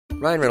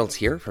Ryan Reynolds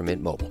here from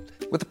Mint Mobile.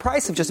 With the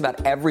price of just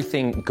about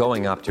everything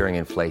going up during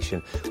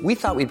inflation, we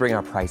thought we'd bring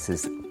our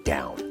prices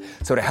down.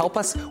 So to help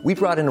us, we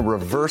brought in a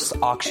reverse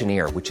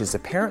auctioneer, which is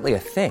apparently a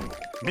thing.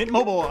 Mint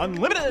Mobile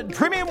Unlimited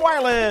Premium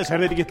Wireless. How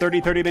to get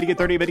 30, 30, bit to get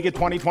 30, bit to get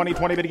 20, 20,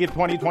 20, bit to get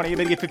 20, 20,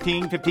 bit to get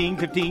 15, 15,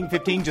 15,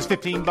 15, just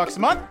 $15 a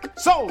month?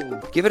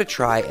 Sold! Give it a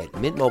try at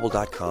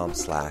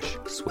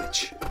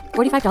mintmobile.com/switch.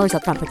 $45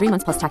 up front for 3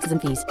 months plus taxes and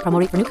fees. Promo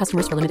rate for new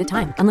customers for limited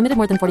time. Unlimited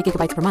more than 40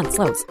 gigabytes per month.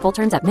 Slows full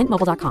terms at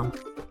mintmobile.com.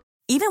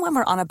 Even when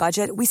we're on a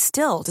budget, we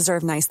still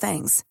deserve nice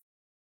things.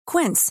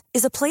 Quince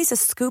is a place to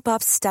scoop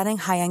up stunning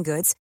high-end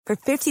goods for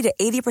 50 to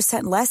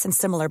 80% less than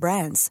similar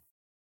brands.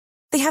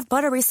 They have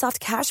buttery soft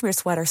cashmere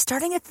sweaters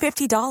starting at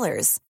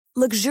 $50,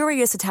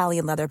 luxurious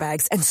Italian leather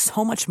bags, and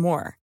so much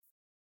more.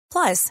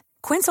 Plus,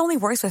 Quince only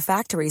works with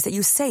factories that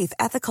use safe,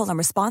 ethical, and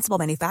responsible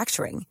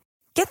manufacturing.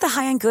 Get the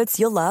high-end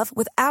goods you'll love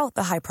without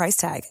the high price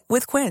tag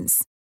with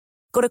Quince.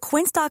 Go to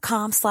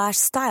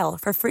quince.com/style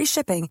for free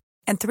shipping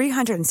and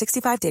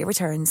 365-day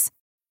returns.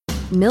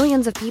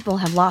 Millions of people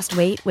have lost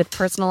weight with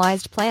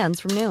personalized plans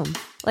from Noom.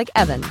 Like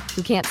Evan,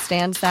 who can't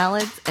stand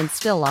salads and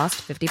still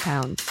lost 50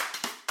 pounds.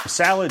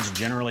 Salads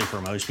generally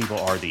for most people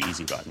are the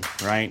easy button,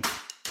 right?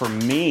 For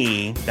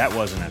me, that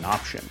wasn't an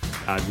option.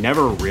 I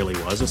never really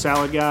was a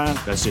salad guy.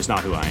 That's just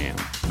not who I am.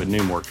 But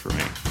Noom worked for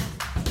me.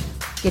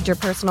 Get your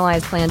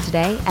personalized plan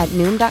today at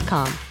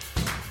Noom.com.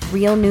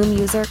 Real Noom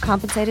user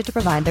compensated to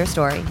provide their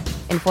story.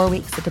 In 4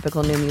 weeks, the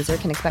typical Noom user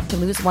can expect to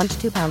lose 1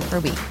 to 2 pounds per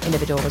week.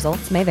 Individual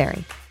results may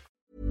vary.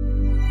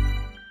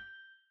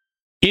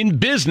 In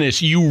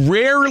business, you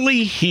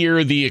rarely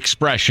hear the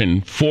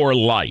expression "for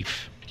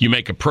life." You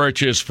make a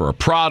purchase for a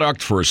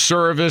product, for a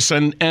service,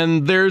 and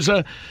there's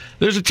a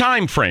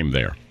time frame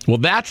there. Well,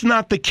 that's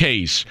not the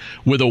case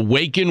with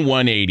Awaken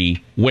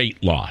 180 weight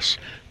loss.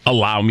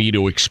 Allow me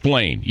to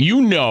explain. You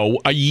know,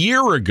 a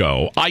year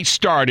ago, I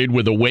started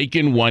with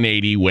Awaken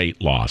 180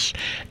 weight loss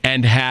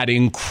and had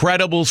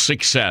incredible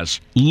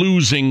success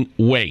losing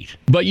weight.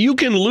 But you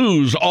can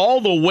lose all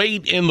the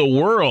weight in the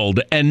world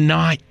and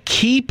not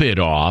keep it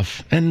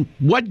off. And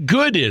what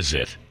good is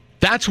it?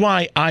 That's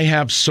why I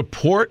have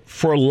support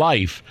for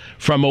life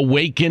from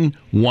Awaken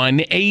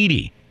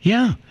 180.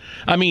 Yeah.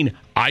 I mean,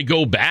 I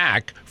go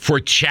back for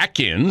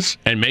check-ins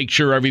and make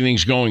sure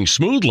everything's going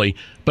smoothly.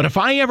 But if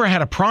I ever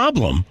had a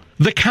problem,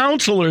 the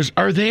counselors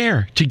are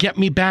there to get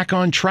me back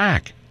on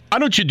track. Why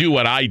don't you do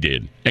what I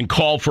did and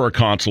call for a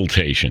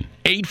consultation?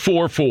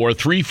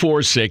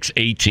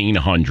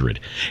 844-346-1800.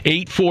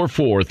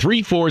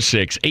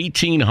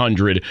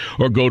 844-346-1800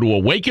 or go to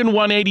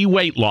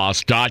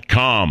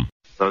awaken180weightloss.com.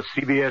 The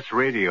CBS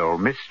Radio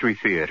Mystery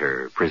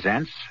Theater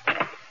presents...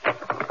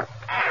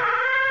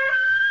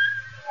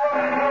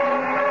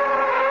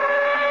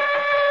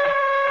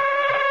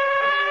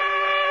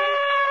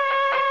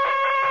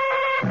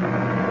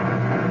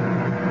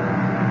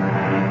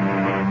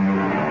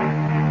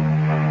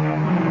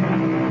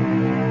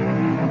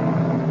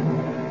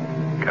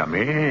 Come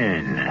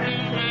in.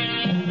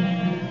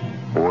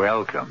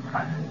 Welcome.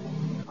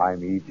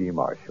 I'm E.G.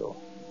 Marshall.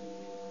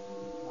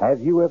 Have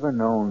you ever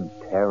known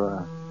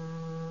terror?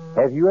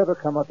 Have you ever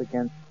come up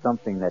against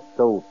something that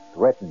so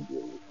threatened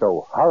you,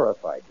 so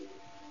horrified you,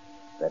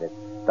 that it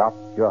stopped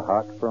your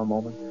heart for a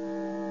moment?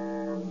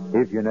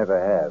 If you never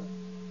have,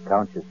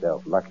 count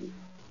yourself lucky.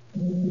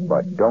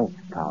 But don't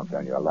count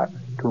on your luck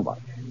too much.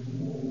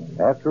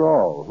 After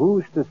all,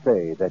 who's to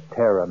say that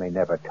terror may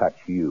never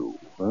touch you,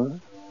 huh?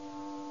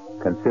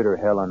 Consider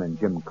Helen and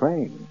Jim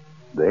Crane.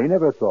 They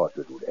never thought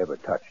it would ever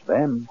touch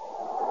them.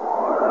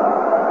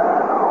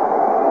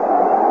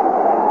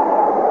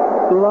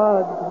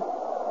 Blood.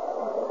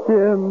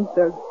 Jim,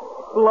 there's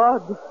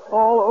blood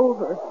all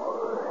over.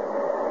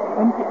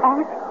 And the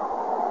axe.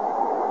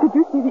 Did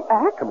you see the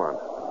axe? Come on,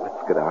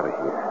 let's get out of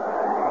here.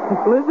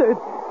 Blizzard,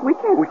 we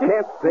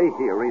can't stay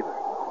here either.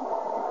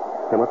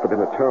 There must have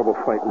been a terrible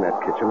fight in that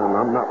kitchen, and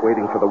I'm not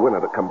waiting for the winner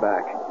to come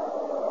back.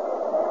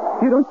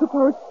 You don't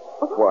suppose...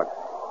 What?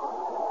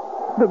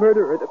 The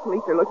murderer the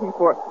police are looking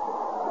for.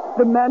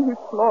 The man who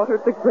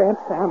slaughtered the Grant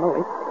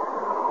family.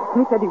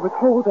 They said he was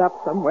holed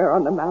up somewhere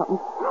on the mountain.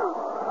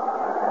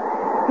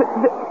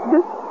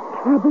 This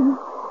cabin,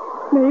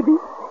 maybe?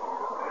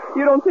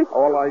 You don't think...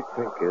 All I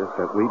think is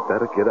that we'd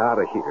better get out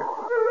of here.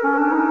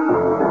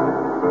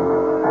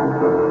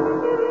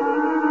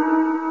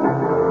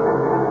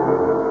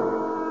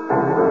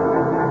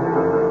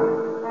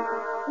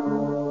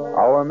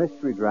 Our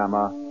mystery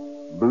drama,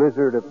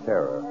 Blizzard of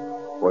Terror,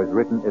 was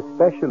written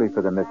especially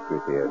for the Mystery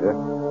Theater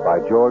by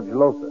George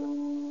Lothar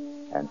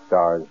and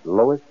stars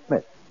Lois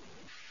Smith.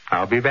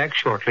 I'll be back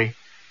shortly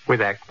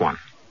with Act One.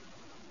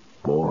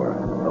 More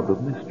of the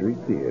Mystery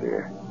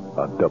Theater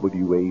on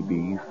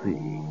WABC.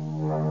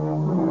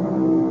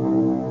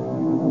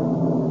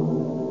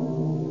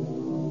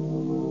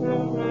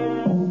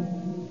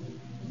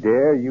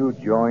 Dare you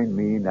join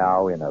me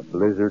now in a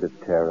blizzard of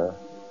terror?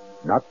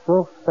 Not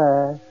so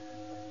fast,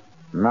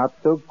 not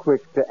so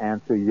quick to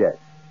answer yes.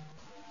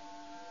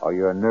 Are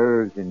your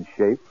nerves in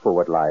shape for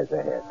what lies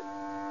ahead?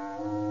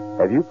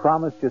 Have you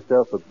promised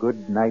yourself a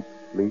good night's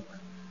sleep?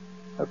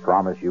 A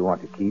promise you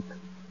want to keep?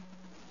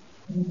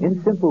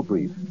 In simple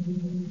brief,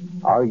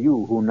 are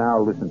you who now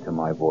listen to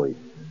my voice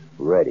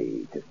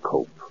ready to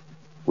cope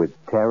with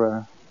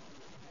terror?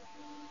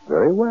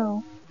 Very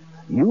well.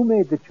 You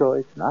made the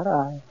choice, not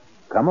I.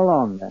 Come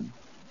along, then.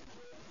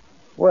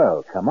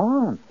 Well, come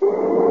on.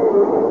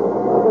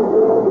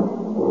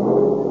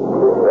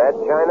 That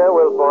China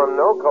will form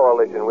no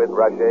coalition with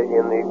Russia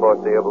in the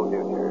foreseeable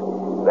future.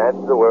 That's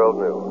the world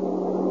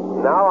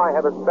news. Now I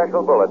have a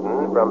special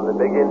bulletin from the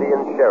big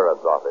Indian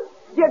Sheriff's Office.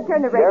 Jim,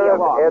 turn the radio Sheriff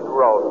off. Ed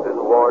Ralston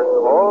warns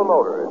all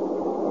motorists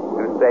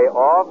to stay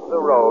off the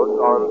roads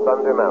on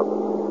Thunder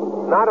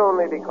Mountain. Not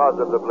only because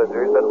of the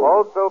blizzard, but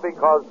also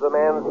because the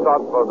man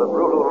sought for the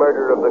brutal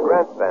murder of the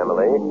Grant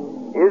family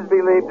is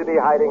believed to be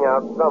hiding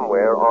out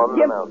somewhere on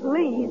the mountain. Jim,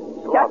 please,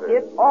 shut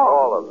it off.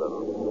 All of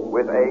them,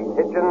 with a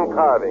kitchen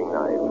carving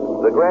knife.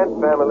 The Grant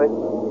family...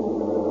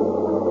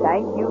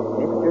 Thank you,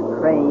 Mr.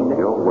 Crane.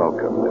 You're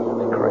welcome,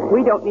 Mrs. Crane.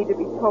 We don't need to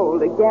be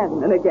told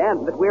again and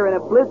again that we're in a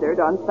blizzard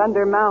on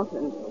Thunder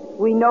Mountain.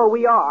 We know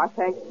we are,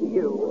 thanks to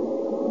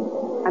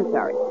you. I'm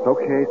sorry.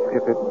 Okay,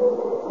 skip it.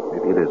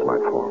 Maybe it is my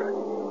fault.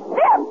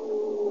 Jim!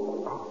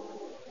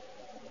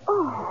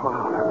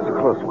 Wow, that was a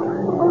close one.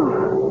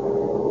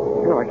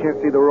 I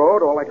can't see the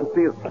road. All I can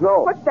see is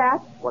snow. What's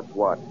that? What's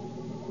what?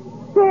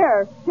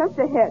 There, just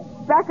ahead,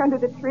 back under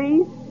the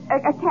trees.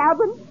 A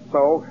cabin?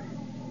 So?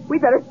 We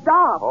better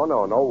stop. Oh,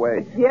 no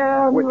way.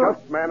 Jim. We're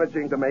just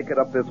managing to make it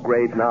up this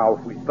grade now.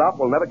 If we stop,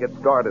 we'll never get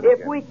started If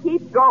again. we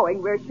keep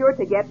going, we're sure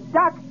to get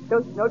stuck.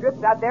 Those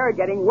snowdrifts out there are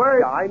getting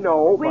worse. Yeah, I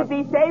know, We'd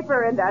be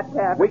safer in that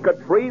cabin. we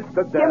could freeze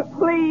to death. Jim,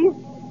 please,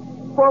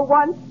 for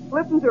once,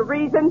 listen to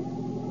reason.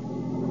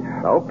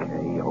 Okay.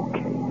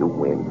 You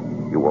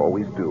win. You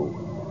always do.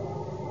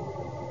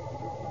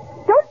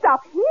 Don't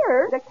stop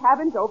here. The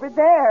cabin's over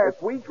there.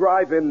 If we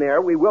drive in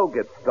there, we will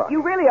get stuck.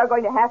 You really are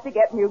going to have to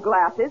get new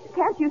glasses.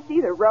 Can't you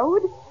see the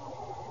road?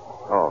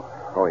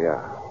 Oh,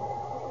 yeah.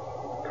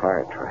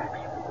 Tire tracks.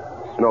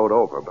 Snowed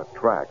over, but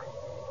tracks.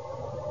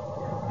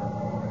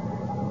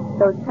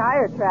 Those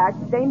tire tracks,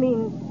 they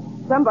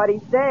mean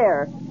somebody's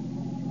there.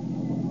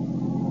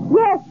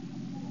 Yes.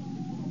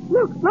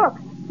 Look.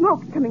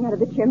 Smoke coming out of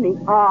the chimney.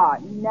 Ah,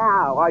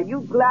 now, are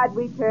you glad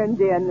we turned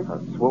in?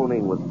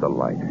 Swooning with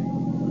delight.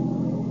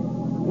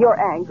 You're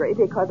angry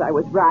because I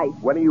was right.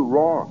 When are you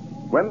wrong?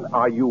 When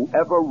are you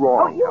ever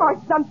wrong? Oh, you are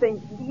something.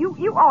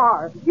 You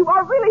are. You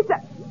are really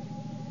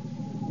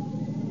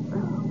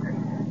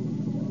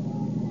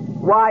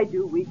Why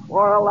do we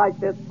quarrel like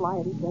this, fly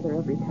at each other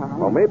every time?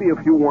 Well, maybe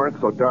if you weren't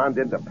so darned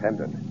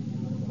independent.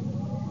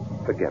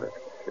 Forget it.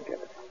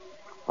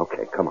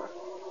 Okay, come on.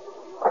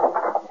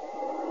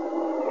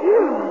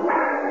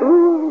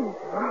 Ooh.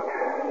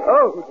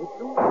 Oh, this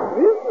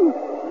is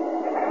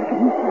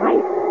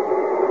nice.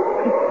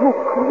 It's so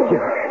cool.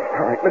 Yeah,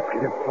 all right, let's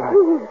get inside.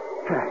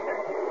 Fast.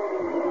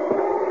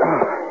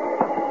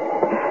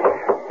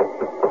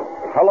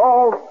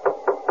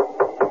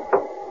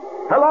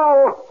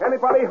 Hello?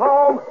 Anybody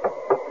home?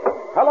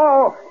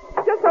 Hello?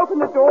 Just open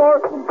the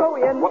door and go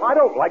in. Well, I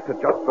don't like to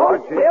just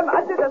barge in. Jim,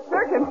 under the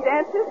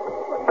circumstances,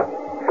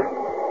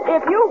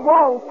 if you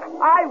won't,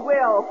 I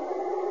will.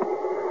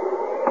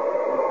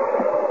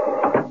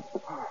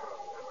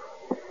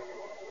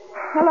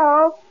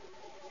 Hello?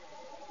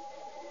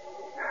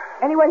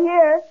 Anyone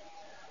here?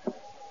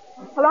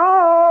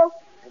 Hello?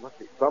 There must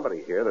be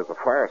somebody here. There's a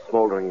fire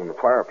smoldering in the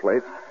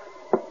fireplace.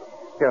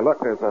 Here, look,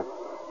 there's a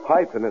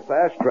pipe in this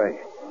ashtray.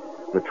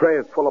 The tray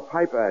is full of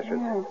pipe ashes.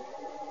 Yeah.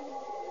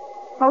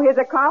 Oh, here's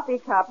a coffee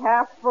cup,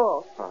 half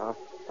full. Uh-huh.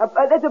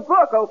 There's a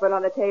book open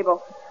on the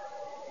table.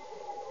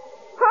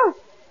 Huh.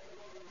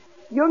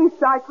 Jung's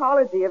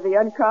Psychology of the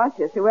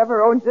Unconscious.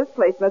 Whoever owns this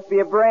place must be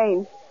a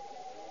brain.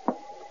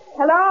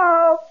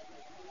 Hello?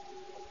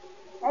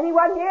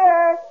 Anyone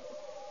here?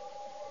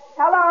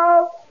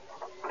 Hello?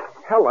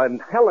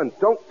 Helen,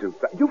 don't do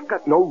that. You've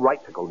got no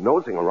right to go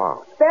nosing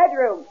around.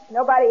 Bedroom.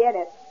 Nobody in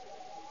it.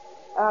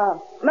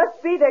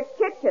 Must be the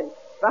kitchen.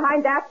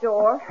 Behind that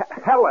door.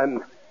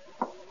 Helen!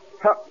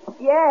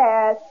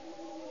 Yes.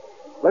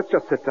 Let's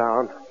just sit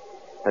down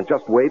and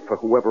just wait for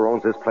whoever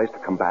owns this place to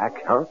come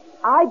back, huh?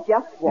 I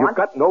just want... You've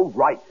got no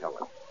right,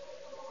 Helen.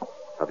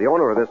 Now, the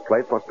owner of this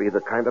place must be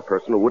the kind of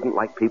person who wouldn't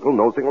like people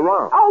nosing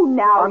around. Oh,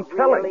 now, I'm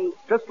telling really? you.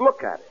 Just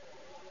look at it.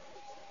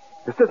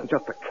 This isn't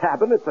just a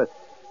cabin. It's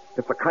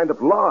a kind of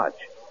lodge.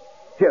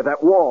 Here,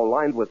 that wall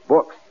lined with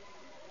books.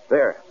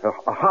 There,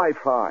 a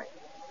hi-fi.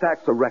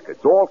 Stacks of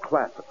records, all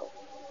classical.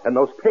 And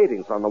those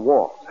paintings on the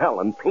walls.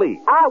 Helen, please.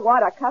 I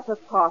want a cup of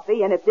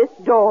coffee, and if this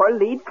door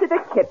leads to the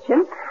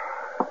kitchen...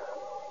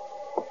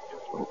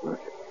 Just won't look.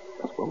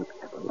 Just won't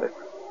ever live.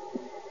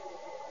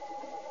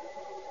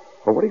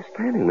 Well, what are you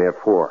standing there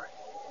for?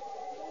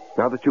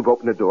 Now that you've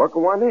opened the door,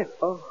 go on in.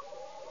 Oh.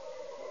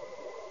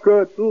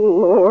 Good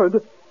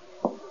Lord.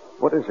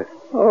 What is it?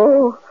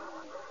 Oh.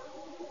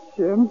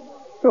 Jim.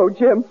 Oh,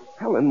 Jim.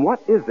 Helen,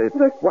 what is it?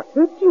 The what?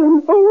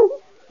 kitchen.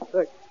 Oh.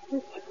 The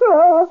kitchen.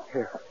 Ah.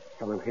 Here.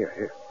 Helen,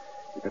 here.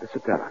 You better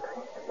sit down.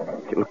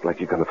 You look like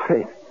you're going to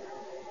faint.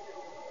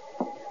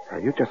 Now,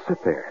 you just sit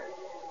there.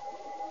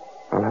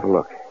 I'll have a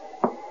look.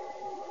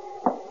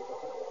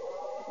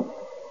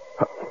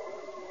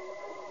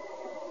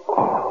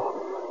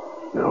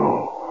 Oh,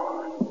 no.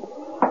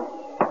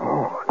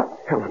 Oh,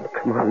 Helen,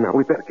 come on now.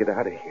 We better get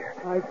out of here.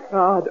 My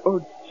God,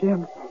 oh,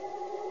 Jim.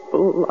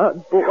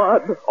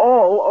 Blood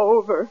all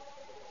over.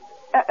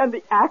 And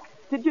the axe.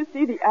 Did you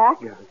see the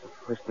axe? Yeah, that's the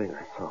first thing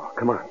I saw.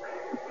 Come on.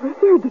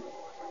 Blizzard.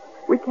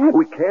 We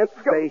can't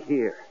stay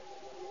here.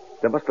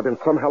 There must have been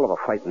some hell of a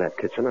fight in that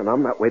kitchen, and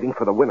I'm not waiting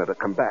for the winner to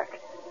come back.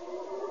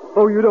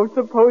 Oh, you don't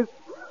suppose...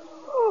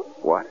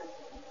 What?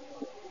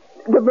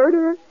 The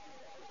murderer?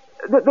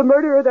 The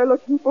murderer they're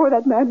looking for,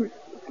 that man who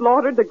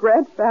slaughtered the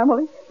Grant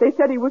family? They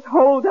said he was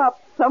holed up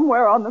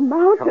somewhere on the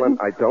mountain. Helen,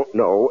 I don't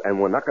know, and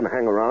we're not going to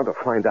hang around to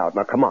find out.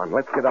 Now, come on,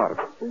 let's get out of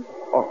it.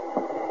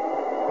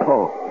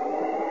 Hello.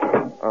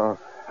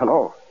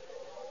 Hello.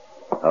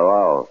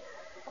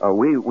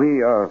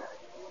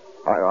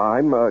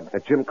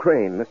 I'm Jim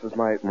Crane. This is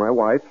my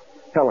wife,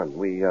 Helen.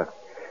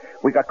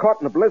 We got caught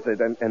in a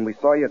blizzard, and we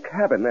saw your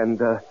cabin,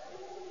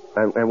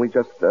 and we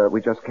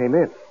just came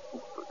in.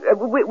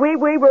 We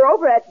were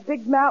over at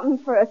Big Mountain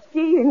for a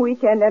skiing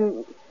weekend,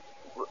 and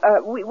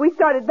we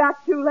started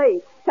back too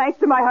late, thanks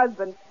to my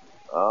husband.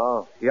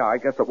 Oh? Yeah, I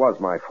guess it was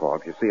my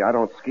fault. You see, I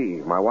don't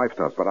ski. My wife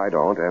does, but I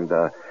don't, and,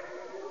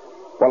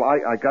 well,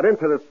 I got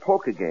into this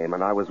poker game,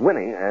 and I was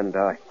winning, and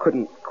I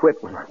couldn't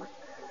quit when I was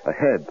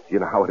ahead. You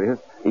know how it is?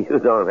 You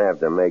don't have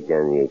to make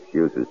any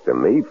excuses to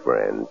me,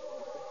 friend.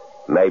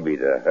 Maybe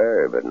to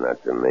her, but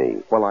not to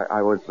me. Well,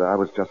 I was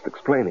just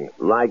explaining.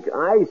 Like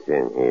ice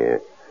in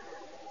here.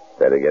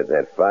 Better get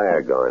that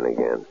fire going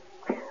again.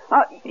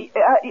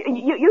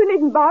 You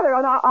needn't bother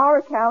on our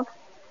account.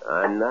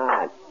 I'm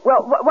not.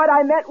 Well, what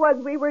I meant was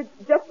we were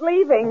just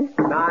leaving.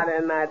 Not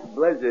in that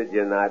blizzard,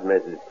 you're not,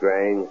 Mrs.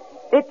 Crane.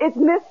 It's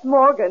Miss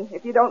Morgan,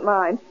 if you don't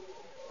mind.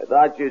 I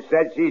thought you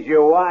said she's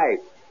your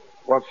wife.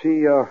 Well,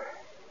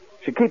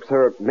 she keeps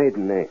her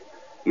maiden name.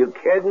 You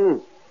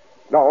kidding?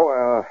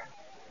 No,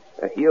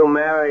 You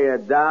marry a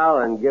doll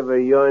and give her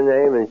your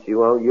name and she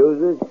won't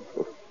use it?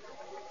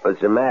 What's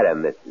the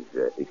matter,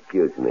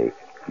 excuse me,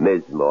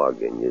 Ms.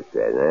 Morgan, you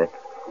said, eh?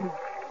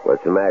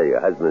 What's the matter? Your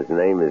husband's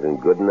name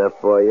isn't good enough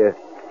for you?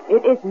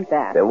 It isn't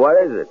that. Then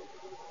what is it?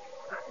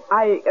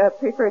 I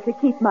prefer to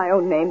keep my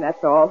own name,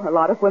 that's all. A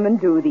lot of women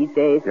do these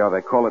days. Yeah,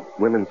 they call it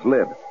women's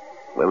lib.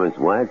 Women's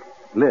what?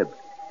 Lib.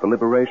 For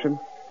liberation.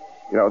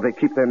 You know, they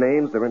keep their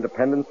names, their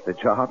independence, their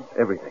jobs,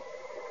 everything.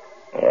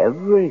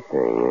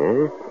 Everything,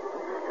 eh?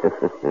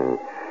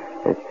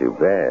 That's too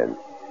bad.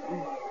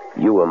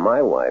 You were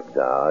my wife,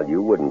 doll.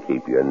 You wouldn't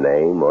keep your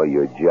name or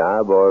your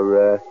job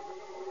or,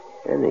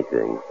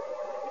 anything.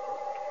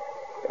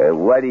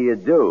 What do you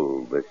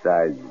do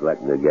besides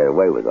letting her get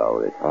away with all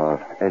this?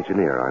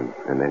 Engineer. I'm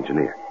an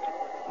engineer.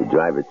 You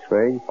drive a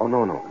train? Oh,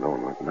 no,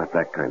 not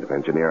that kind of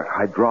engineer.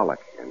 Hydraulic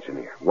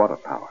engineer. Water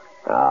power.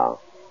 Oh.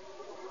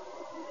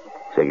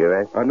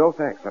 Cigarette? No,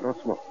 thanks. I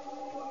don't smoke.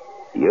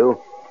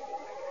 You?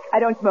 I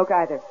don't smoke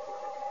either.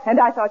 And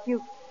I thought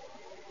you...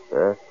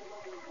 Huh?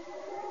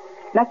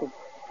 Nothing.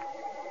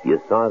 You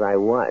thought I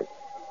was?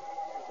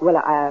 Well,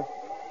 I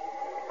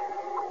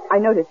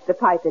noticed the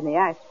pipe in the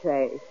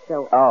ashtray,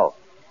 so... Oh,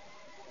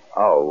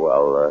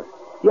 well,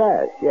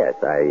 yes,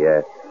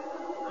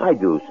 I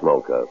do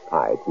smoke a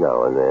pipe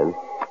now and then.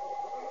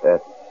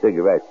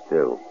 Cigarettes,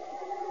 too.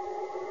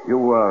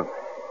 You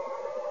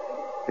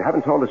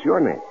haven't told us your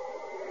name.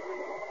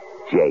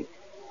 Jake.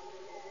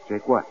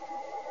 Jake what?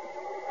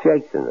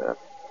 Jake's enough.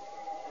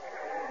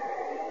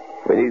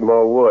 We need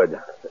more wood.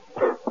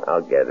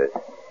 I'll get it.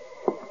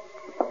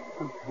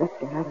 Let's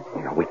get out of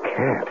here. No, we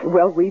can't.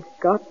 Well, we've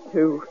got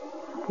to.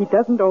 He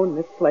doesn't own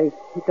this place.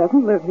 He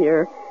doesn't live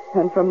here.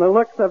 And from the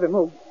looks of him,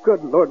 oh,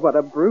 good Lord, what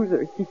a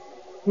bruiser.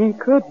 He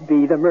could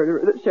be the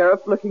murderer the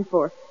sheriff's looking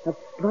for. The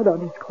blood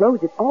on his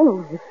clothes, it's all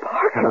over his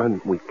parka.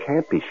 Helen, we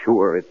can't be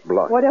sure it's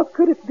blood. What else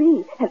could it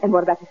be? And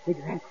what about the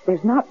cigarettes?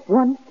 There's not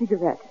one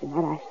cigarette in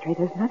that ashtray.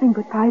 There's nothing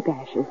but pipe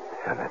ashes.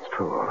 Yeah, that's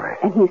true, all right.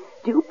 And he's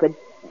stupid.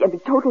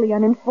 Totally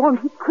uninformed.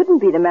 He couldn't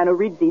be the man who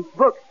reads these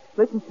books,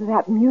 listens to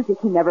that music.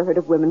 He never heard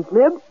of women's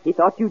lib. He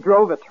thought you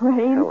drove a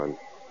train.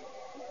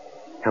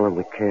 Helen,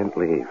 we can't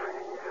leave.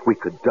 We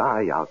could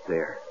die out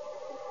there.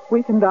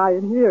 We can die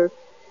in here.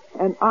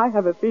 And I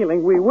have a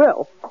feeling we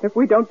will, if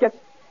we don't get...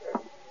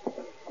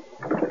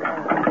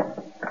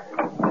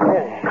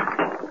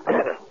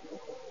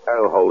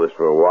 That'll hold us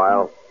for a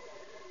while.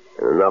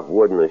 And enough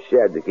wood in the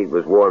shed to keep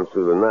us warm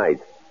through the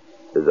night.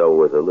 As though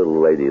with a little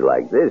lady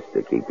like this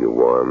to keep you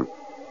warm,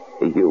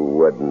 you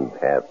wouldn't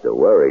have to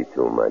worry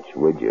too much,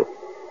 would you?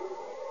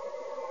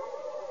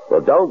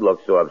 Well, don't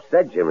look so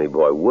upset, Jimmy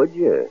boy, would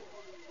you?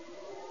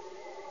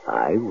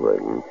 I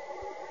wouldn't.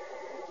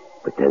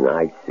 But then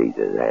I'd see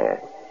to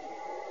that.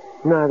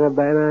 Not a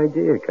bad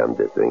idea, come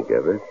to think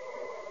of it.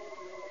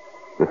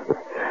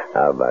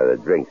 How about a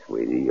drink,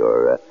 sweetie?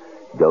 Or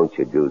don't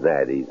you do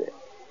that either?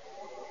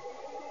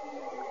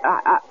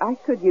 I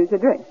could use a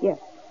drink, yes.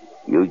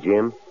 You,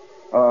 Jim?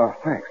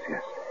 Thanks,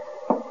 yes.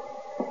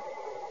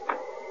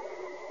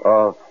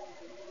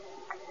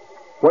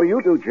 What do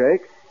you do,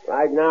 Jake?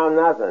 Right now,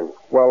 nothing.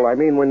 Well, I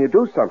mean when you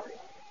do something.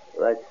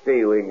 Let's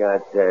see, we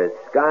got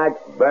scotch,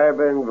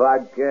 bourbon,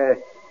 vodka.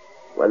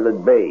 What'll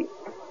it be?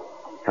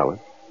 Helen?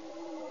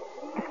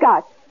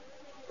 Scotch.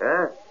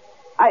 Huh?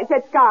 I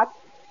said scotch.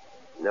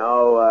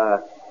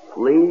 No,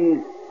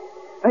 please?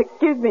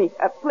 Excuse me,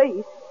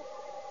 please.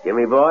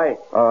 Gimme, boy?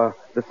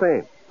 The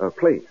same.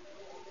 Please.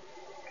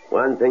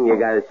 One thing you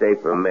gotta say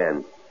for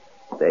men.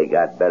 They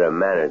got better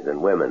manners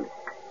than women.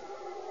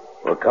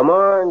 Well, come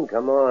on.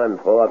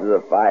 Pull up to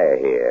the fire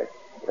here.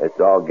 Let's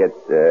all get,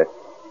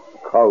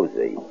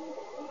 cozy.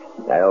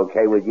 That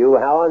okay with you,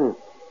 Helen?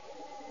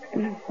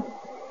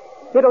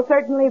 It'll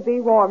certainly be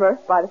warmer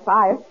by the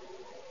fire.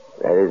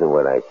 That isn't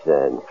what I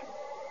said.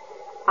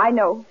 I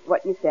know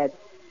what you said.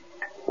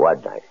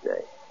 What'd I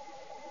say?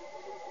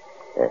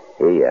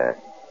 Here you are.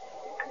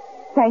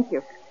 Thank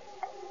you.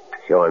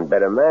 Showing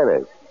better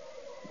manners.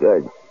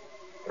 Good.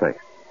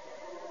 Thanks.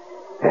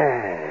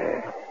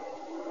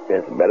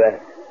 That's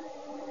better.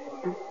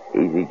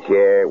 Easy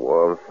chair,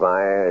 warm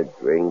fire,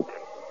 drink.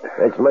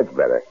 That's much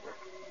better.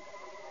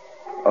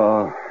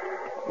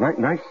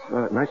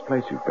 Nice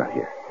place you've got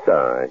here. It's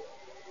all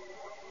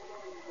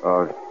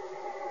right.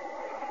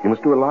 You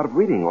must do a lot of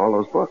reading, all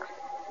those books.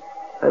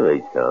 I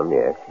read some,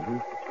 yes. Mm-hmm.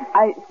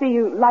 I see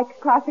you like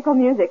classical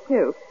music,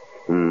 too.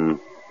 Hmm.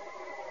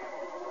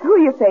 Who are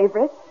your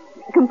favorites?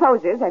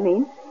 Composers, I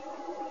mean.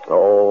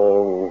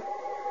 Oh,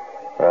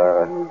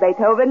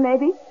 Beethoven,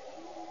 maybe?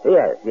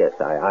 Yes,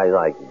 I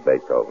like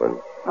Beethoven.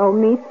 Oh,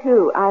 me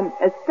too. I'm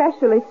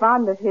especially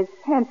fond of his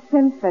 10th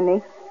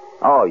Symphony.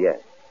 Oh, yes,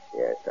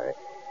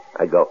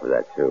 I go for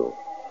that, too.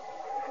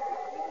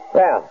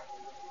 Well,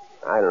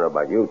 I don't know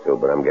about you two,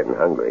 but I'm getting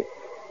hungry.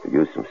 Could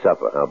use some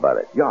supper. How about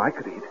it? Yeah, I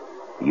could eat.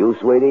 You,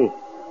 sweetie?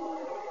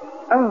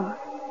 Oh,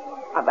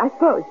 I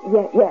suppose.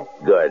 Yes.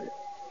 Good.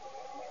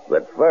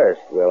 But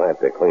first, we'll have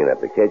to clean up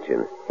the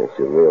kitchen. It's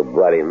a real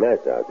bloody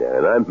mess out there,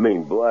 and I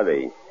mean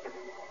bloody.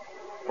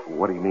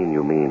 What do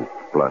you mean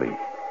bloody?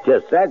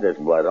 Just said there's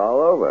blood all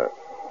over.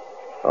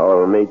 All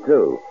over me,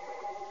 too.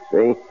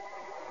 See?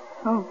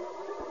 Oh,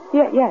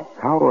 yes.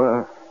 How,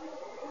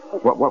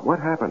 what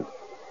happened?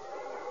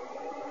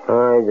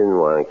 I didn't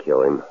want to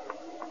kill him.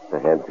 I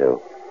had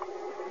to.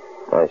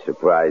 I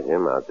surprised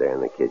him out there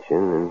in the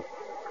kitchen, and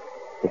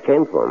he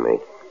came for me.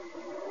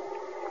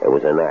 It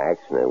was an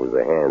axe, and it was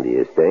the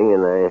handiest thing,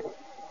 and I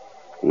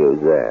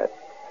used that.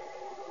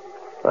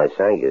 I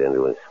sank it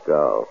into his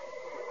skull,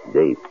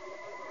 deep.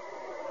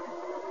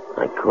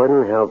 I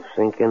couldn't help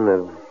thinking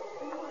of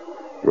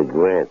the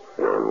Grant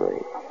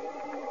family.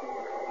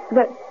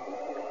 The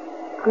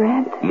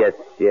Grant? Yes,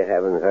 you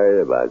haven't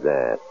heard about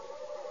that.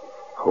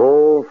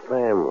 Whole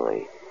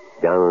family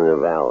down in the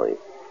valley.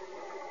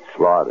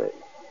 Slaughtered.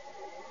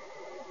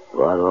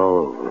 Blood all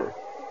over.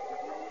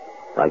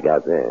 Like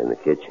out there in the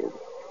kitchen.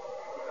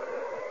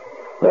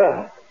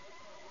 Well,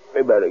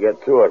 we better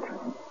get to it.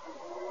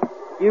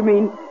 You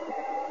mean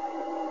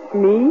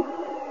me?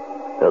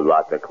 There's a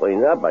lot to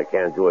clean up. I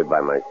can't do it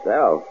by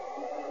myself.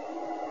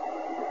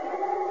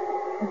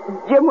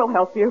 Jim will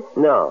help you.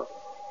 No.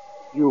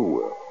 You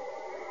will.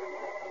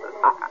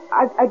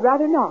 I'd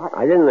rather not.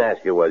 I didn't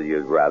ask you whether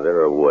you'd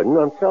rather or wouldn't.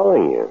 I'm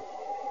telling you.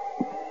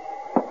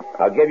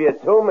 I'll give you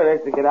 2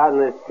 minutes to get out in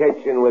this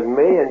kitchen with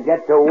me and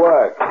get to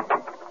work.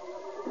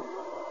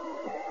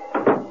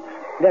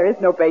 There is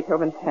no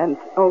Beethoven 10th.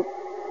 Oh,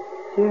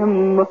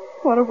 Jim,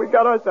 what have we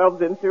got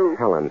ourselves into?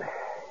 Helen,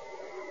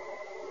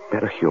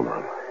 better humor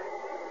him.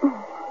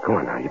 Go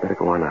on now. You better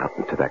go on out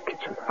into that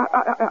kitchen.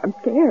 I'm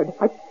scared.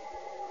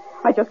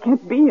 I just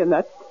can't be in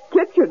that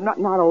kitchen, not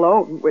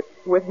alone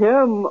with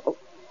him. Oh,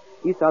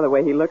 you saw the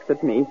way he looks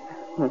at me.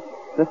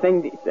 The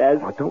things he says.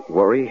 Oh, don't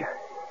worry.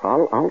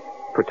 I'll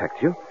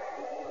protect you.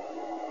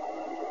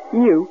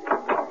 You?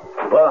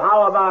 Well,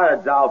 how about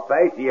it,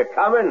 dollface? Are you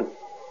coming?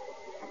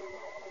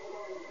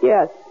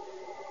 Yes.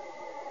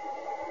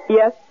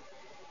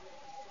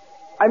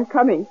 I'm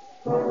coming.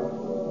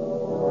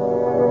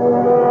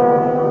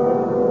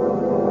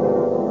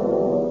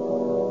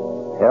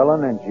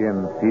 Helen and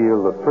Jim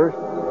feel the first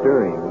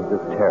stirrings of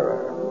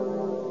terror.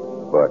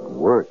 But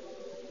worse,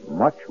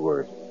 much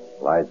worse,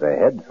 lies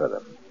ahead for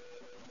them.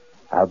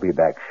 I'll be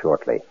back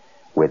shortly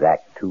with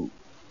Act 2.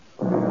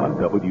 On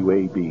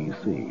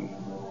WABC.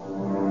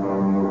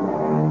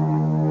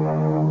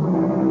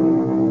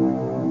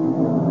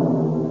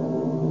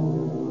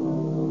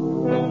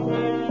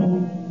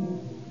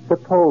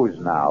 Suppose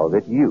now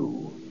that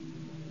you,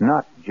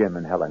 not Jim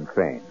and Helen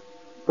Crane,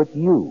 but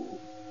you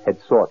had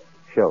sought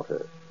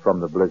shelter from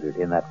the blizzard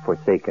in that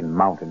forsaken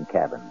mountain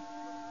cabin.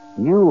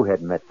 You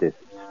had met this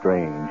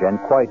strange and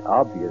quite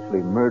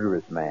obviously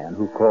murderous man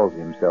who calls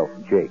himself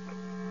Jake.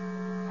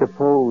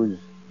 Suppose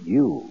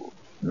you,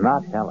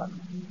 not Helen,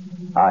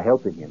 are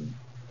helping him,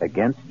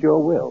 against your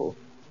will,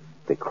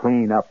 to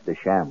clean up the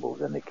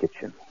shambles in the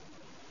kitchen.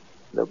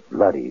 The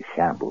bloody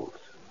shambles.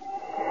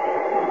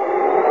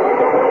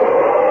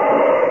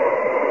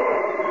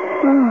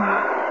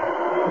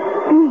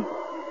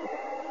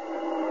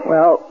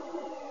 Well,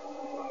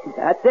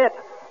 that's it,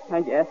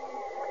 I guess.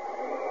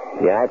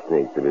 The axe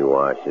needs to be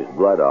washed. There's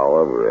blood all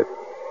over it.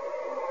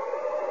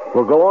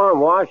 Well, go on,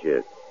 wash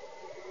it.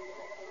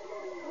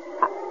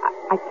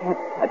 I can't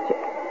touch it.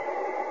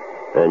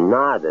 And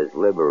not as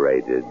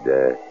liberated,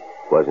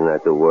 wasn't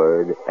that the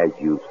word, as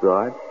you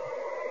thought?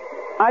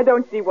 I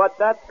don't see what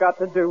that's got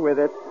to do with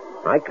it.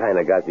 I kind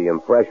of got the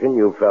impression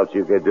you felt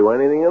you could do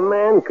anything a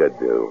man could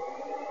do.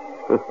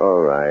 All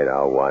right,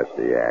 I'll wash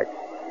the axe.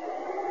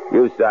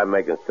 You start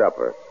making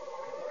supper.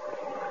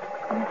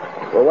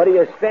 Well, what are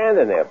you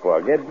standing there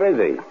for? Get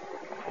busy.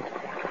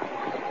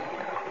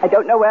 I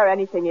don't know where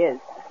anything is.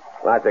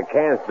 Lots of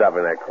canned stuff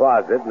in that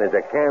closet, and there's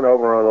a can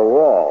over on the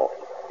wall.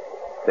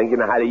 Think you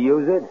know how to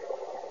use it?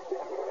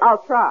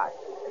 I'll try.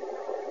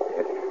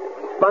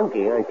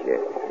 Spunky, aren't you?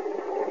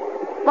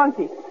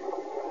 Spunky.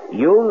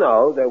 You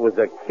know there was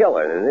a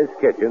killer in this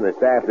kitchen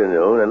this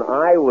afternoon, and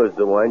I was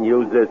the one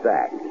used this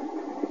axe.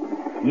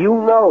 You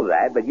know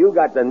that, but you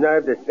got the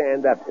nerve to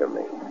stand up to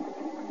me.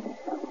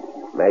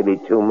 Maybe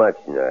too much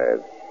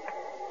nerve.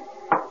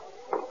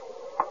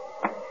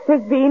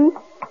 There's beans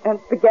and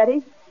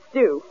spaghetti,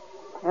 stew,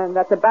 and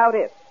that's about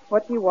it.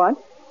 What do you want?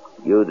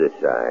 You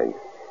decide.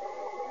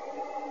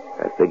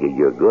 I figure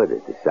you're good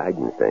at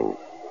deciding things.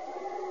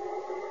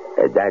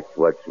 That's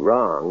what's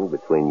wrong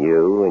between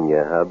you and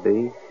your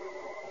hubby?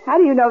 How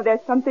do you know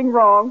there's something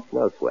wrong?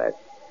 No sweat.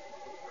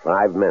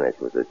 5 minutes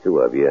with the two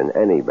of you, and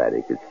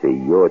anybody could see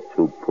you're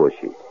too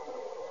pushy.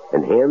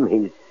 And him,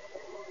 he's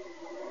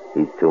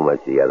too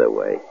much the other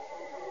way.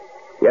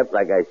 Yep,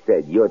 like I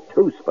said, you're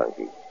too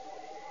spunky.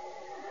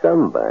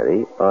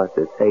 Somebody ought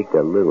to take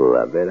a little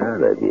of it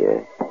out of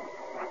you.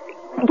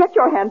 Get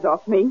your hands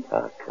off me.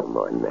 Oh, come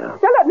on now.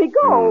 Now let me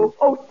go.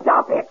 Oh,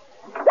 stop it.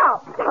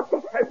 Stop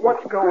it. Hey,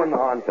 what's going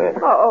on here?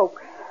 Oh.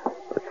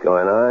 What's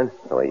going on?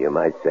 Well, you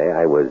might say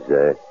I was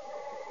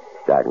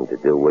starting to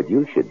do what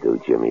you should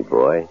do, Jimmy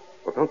boy.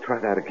 Well, don't try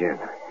that again.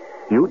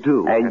 You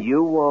do. And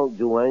you won't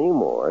do any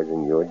more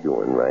than you're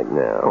doing right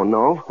now. Oh,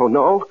 no? Oh,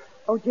 no?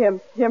 Oh, Jim,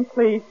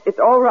 please. It's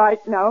all right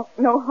now.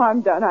 No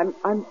harm done.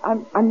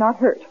 I'm not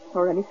hurt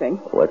or anything.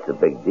 What's the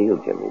big deal,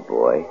 Jimmy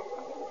boy?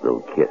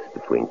 Little kiss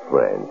between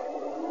friends.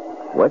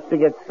 What's to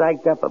get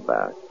psyched up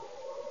about?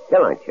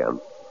 Come on, chum.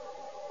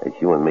 Let's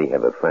you and me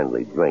have a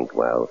friendly drink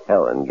while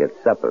Helen gets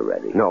supper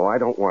ready. No, I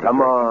don't want to.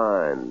 Come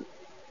on.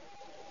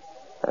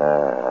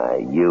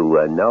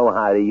 You know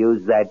how to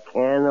use that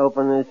can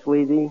opener,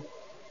 sweetie?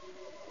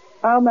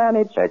 I'll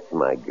manage. That's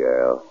my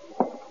girl.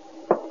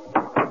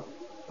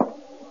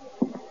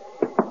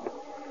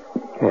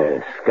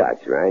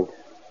 Scotch, right?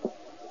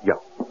 Yeah.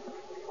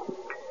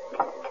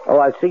 Oh,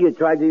 I see you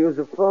tried to use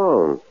the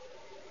phone.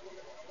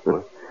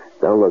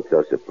 Don't look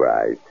so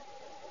surprised.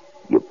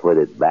 You put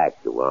it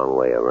back the wrong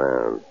way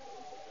around.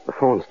 The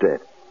phone's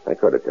dead. I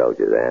could have told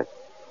you that.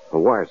 The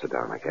wires are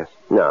down, I guess.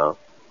 No.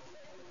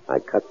 I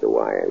cut the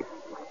wires.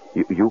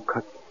 You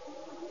cut?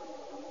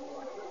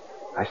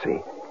 I see.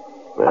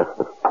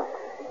 Well,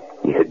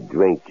 you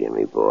drink,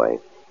 Jimmy boy.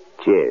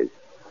 Cheers.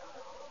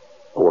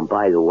 Oh, and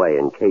by the way,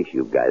 in case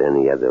you've got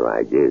any other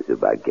ideas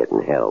about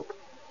getting help,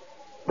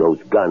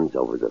 those guns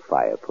over the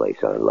fireplace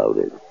aren't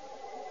loaded.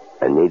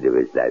 And neither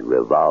is that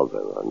revolver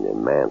on the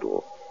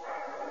mantel.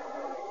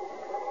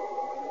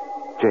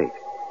 Jake.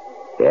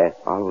 Yeah?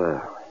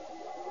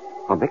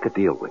 I'll make a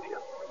deal with you.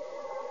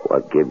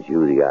 What gives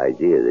you the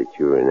idea that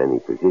you're in any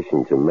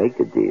position to make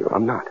a deal?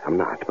 I'm not,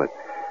 but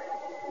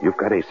you've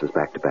got aces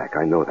back to back.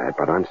 I know that,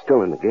 but I'm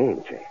still in the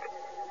game, Jake.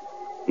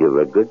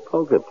 You're a good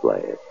poker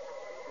player.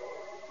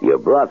 You're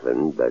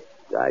bluffing, but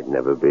I'd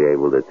never be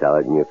able to tell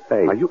it in your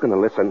face. Are you going to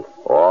listen?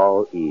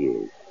 All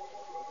ears.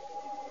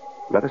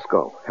 Let us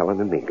go, Helen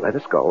and me. Let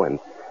us go, and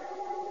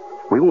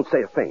we won't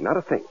say a thing, not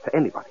a thing, to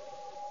anybody.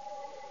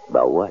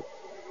 About what?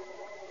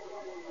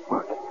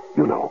 What?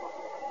 You know.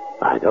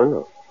 I don't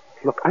know.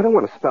 Look, I don't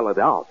want to spell it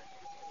out.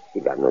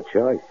 You got no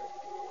choice.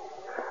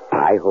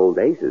 I hold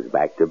aces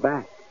back to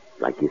back,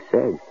 like you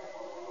said.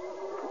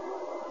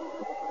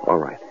 All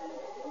right.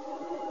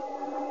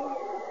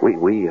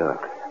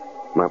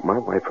 My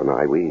wife and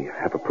I, we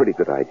have a pretty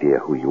good idea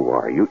who you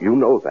are. You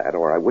know that,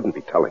 or I wouldn't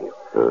be telling you.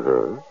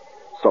 Uh-huh.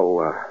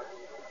 So,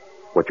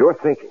 what you're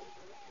thinking,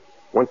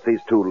 once these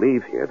two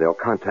leave here, they'll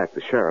contact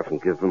the sheriff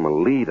and give them a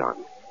lead on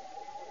me.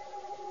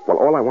 Well,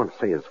 all I want to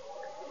say is,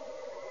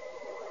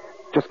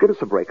 just give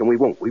us a break and we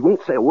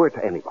won't say a word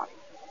to anybody.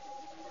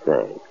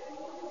 Thanks.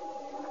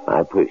 I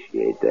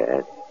appreciate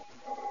that.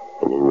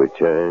 And in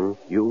return,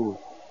 you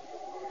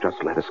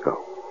just let us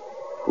go.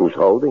 Who's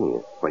holding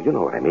you? Well, you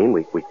know what I mean.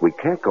 We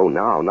can't go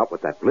now, not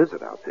with that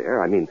blizzard out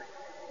there. I mean,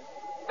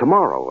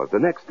 tomorrow or the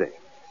next day.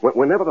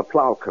 Whenever the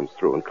plow comes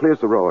through and clears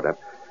the road.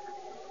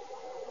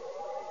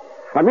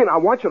 I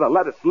want you to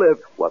let us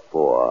live. What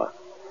for?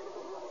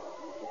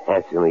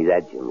 Answer me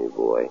that, Jimmy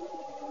boy.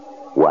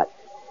 What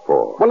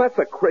for? Well, that's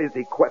a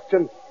crazy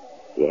question.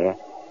 Yeah?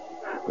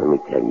 Let me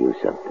tell you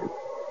something.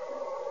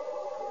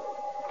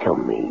 Tell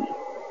me.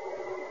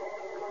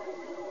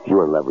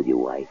 You in love with your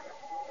wife?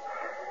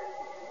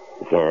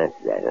 You can't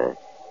answer that, huh?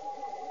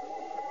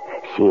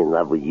 She in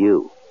love with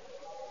you?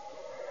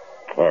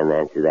 Can't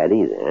answer that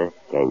either, huh?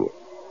 Can you?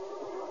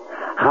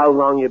 How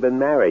long you been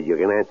married? You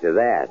can answer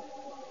that.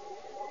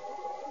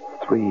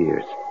 3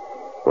 years.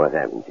 What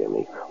happened,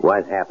 Jimmy?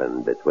 What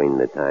happened between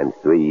the times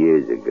 3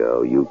 years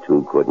ago you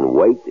two couldn't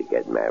wait to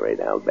get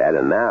married, I'll bet,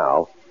 and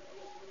now,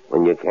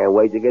 when you can't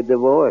wait to get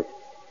divorced?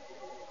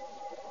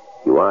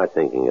 You are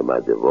thinking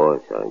about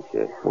divorce, aren't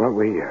you? Well,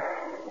 we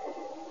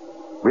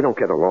don't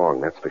get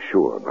along, that's for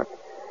sure, but...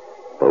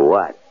 For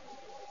what?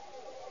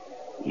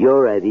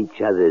 You're at each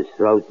other's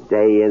throats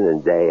day in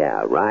and day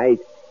out, right?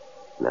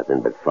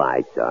 Nothing but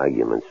fights,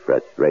 arguments,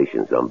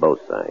 frustrations on both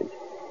sides.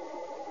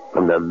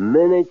 From the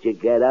minute you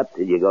get up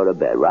till you go to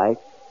bed, right?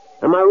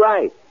 Am I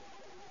right?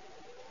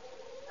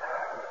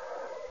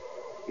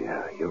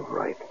 Yeah, you're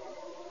right.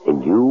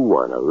 And you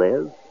want to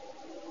live?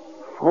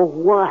 For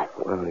what?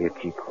 Well, you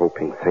keep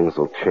hoping things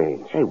will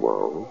change. They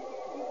won't.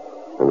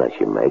 Unless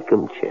you make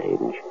them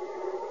change.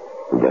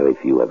 And very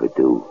few ever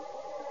do.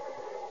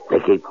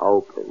 They keep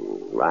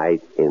hoping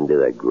right into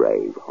the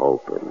grave,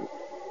 hoping.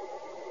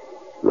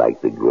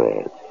 Like the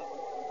Grants.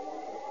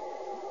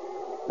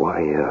 Why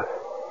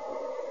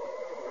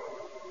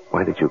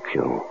did you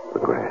kill the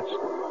Grants?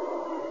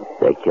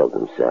 They killed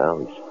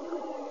themselves.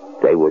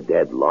 They were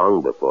dead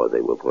long before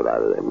they were put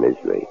out of their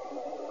misery.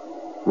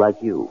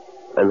 Like you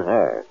and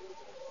her.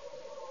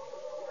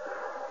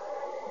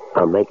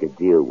 I'll make a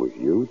deal with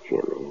you,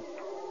 Jimmy.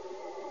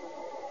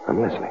 I'm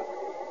listening.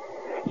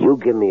 You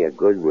give me a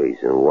good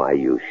reason why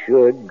you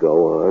should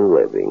go on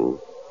living.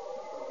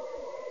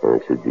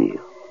 And it's a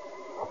deal.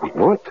 We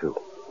want to.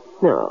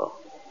 No.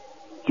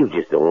 You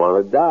just don't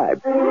want to die.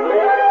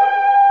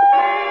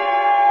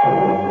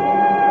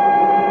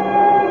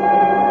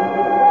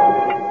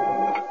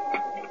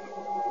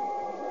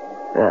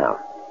 Now,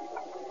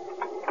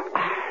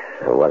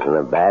 it wasn't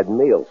a bad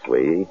meal,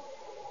 sweetie.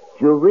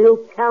 You're real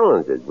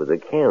talented with a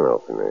can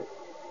opener.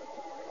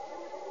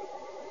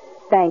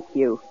 Thank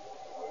you.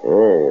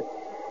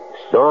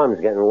 Storm's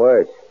getting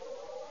worse.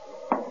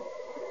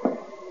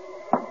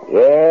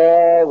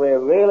 Yeah, we're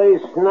really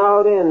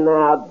snowed in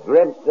now.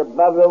 Drips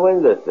above the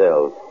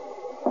windowsills.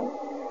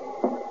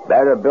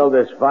 Better build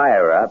this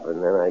fire up,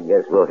 and then I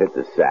guess we'll hit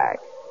the sack.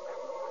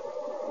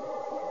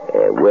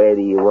 Where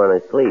do you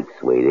want to sleep,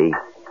 sweetie?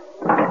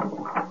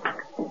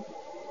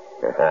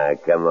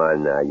 Come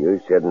on now.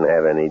 You shouldn't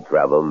have any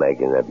trouble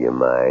making up your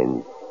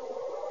mind.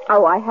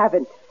 Oh, I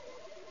haven't.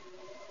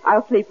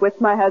 I'll sleep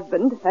with my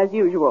husband, as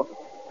usual.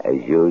 As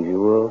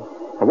usual?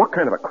 Well, what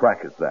kind of a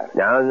crack is that?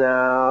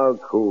 Now,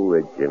 cool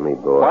it, Jimmy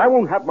boy. Well, I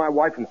won't have my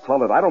wife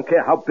insulted. I don't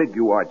care how big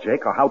you are,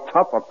 Jake, or how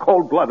tough or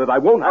cold-blooded. I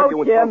won't have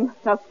you insulted. Jim,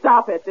 now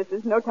stop it. This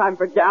is no time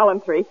for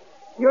gallantry.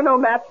 You're no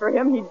match for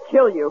him. He'd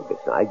kill you.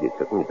 Besides, you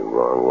took me the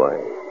wrong way.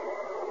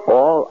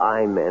 All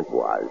I meant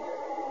was...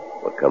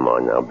 Well, come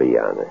on now, be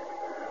honest.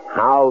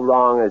 How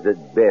long has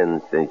it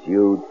been since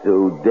you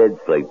two did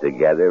sleep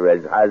together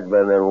as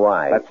husband and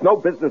wife? That's no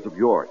business of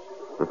yours.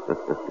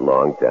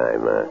 Long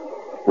time, huh?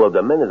 Well,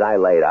 the minute I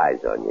laid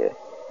eyes on you,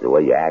 the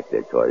way you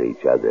acted toward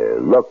each other,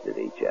 looked at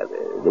each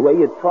other, the way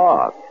you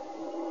talked,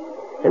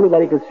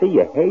 anybody could see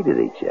you hated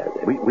each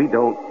other. We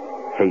don't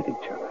hate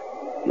each other.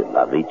 You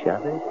love each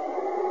other?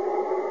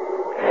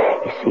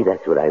 You see,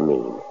 that's what I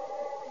mean.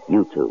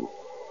 You two.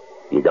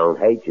 You don't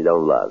hate, you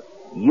don't love.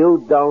 You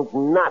don't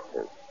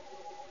nothing.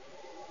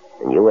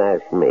 And you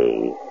ask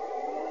me,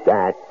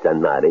 that's a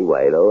nutty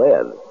way to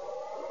live.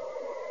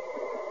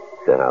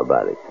 So how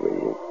about it,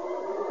 sweetie?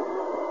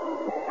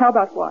 How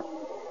about what?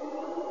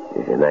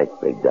 There's a nice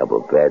big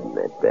double bed in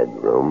that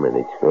bedroom, and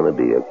it's going to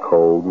be a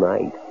cold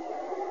night.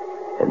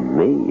 And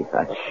me,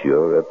 I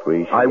sure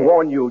appreciate it. I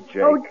warn you,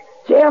 Jake. Oh,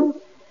 Jim!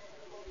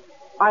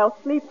 I'll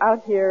sleep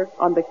out here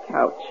on the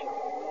couch.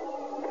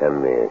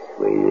 Come here,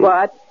 sweetie.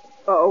 What?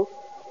 Oh.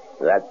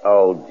 Let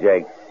old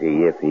Jake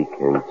see if he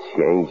can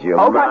change your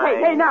mind. Oh,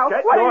 hey, now.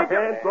 Get what your are you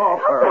hands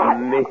off her.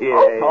 Come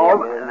here.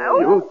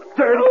 You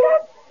dirty...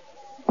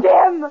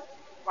 Jim!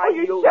 Why,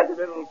 you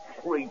little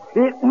creep.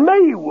 Hit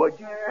me, would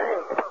you?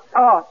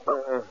 Oh.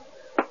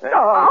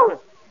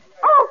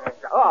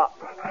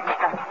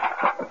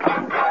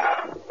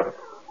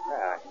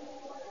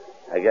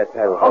 I guess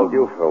that'll hold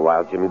you for a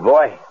while, Jimmy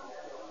boy.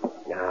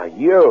 Now,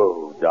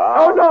 you, dog.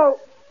 Oh, no.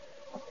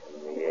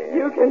 Yeah.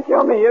 You can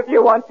kill me if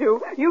you want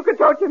to. You could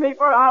torture me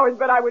for hours,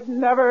 but I would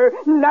never...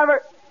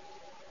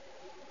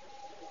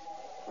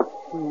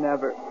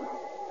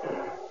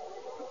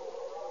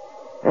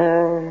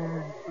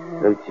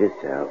 Suit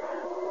yourself.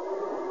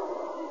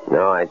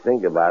 No, I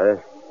think about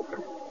it.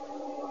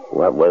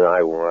 What would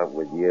I want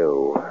with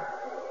you?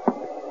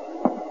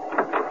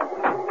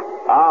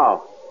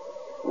 Oh,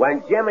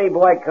 when Jimmy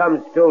boy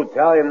comes to,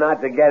 tell him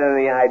not to get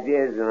any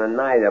ideas in the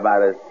night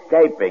about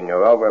escaping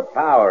or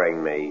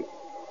overpowering me.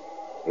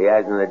 He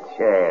hasn't a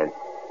chance.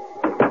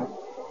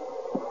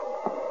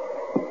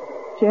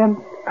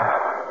 Jim?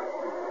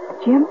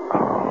 Jim?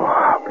 Oh,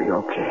 I'll be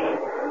okay.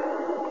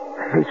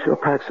 He sure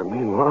packs a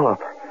mean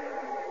wallop.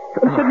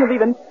 You shouldn't have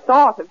even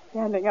thought of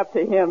standing up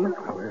to him.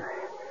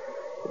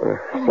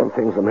 Some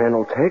things a man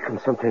will take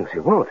and some things he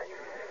won't.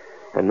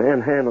 And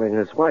manhandling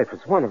his wife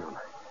is one of them.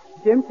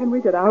 Jim, can we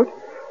get out?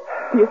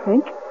 Do you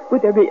think?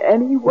 Would there be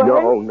any way?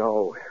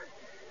 No.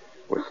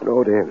 We're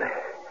snowed in.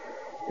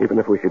 Even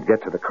if we could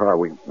get to the car,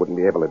 we wouldn't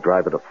be able to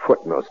drive it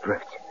afoot in those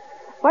drifts.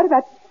 What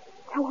about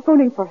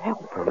telephoning for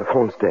help? Well, the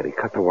phone's dead. He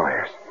cut the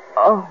wires.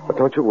 Oh. But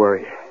don't you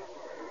worry.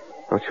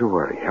 Don't you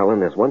worry, Helen.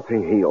 There's one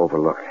thing he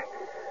overlooked.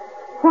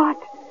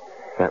 What?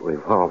 That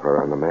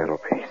revolver on the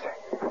mantelpiece.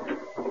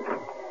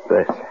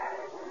 This.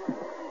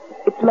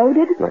 It's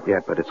loaded? Not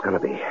yet, but it's going to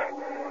be.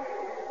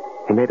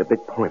 He made a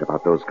big point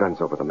about those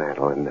guns over the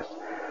mantel and this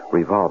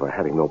revolver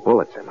having no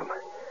bullets in them.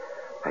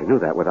 I knew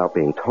that without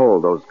being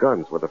told. Those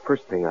guns were the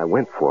first thing I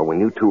went for when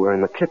you two were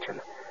in the kitchen.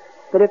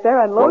 But if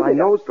they're unloaded... Well, I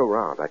nosed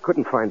around. I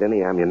couldn't find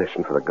any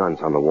ammunition for the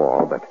guns on the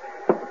wall, but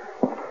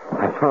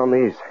I found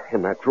these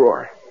in that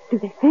drawer. Do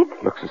they fit?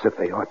 Looks as if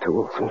they ought to.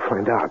 We'll soon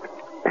find out.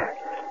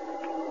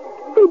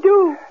 They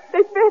do.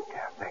 They fit.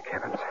 Yeah, thank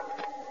heavens.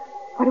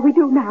 What do we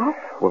do now?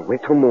 We'll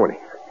wait till morning.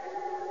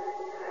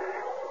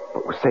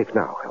 But we're safe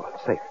now, Helen.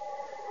 Safe.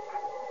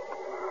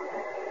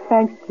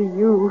 Thanks to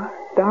you,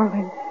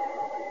 darling.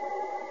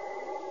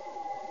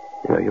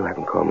 You know, you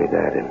haven't called me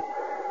Dad in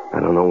I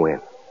don't know when.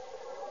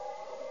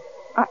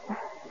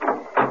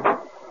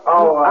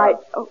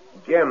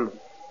 Jim,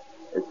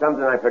 there's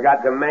something I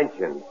forgot to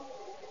mention.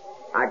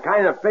 I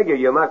kind of figure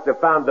you must have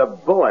found the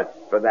bullets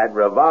for that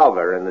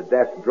revolver in the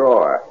desk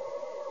drawer.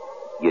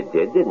 You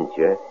did, didn't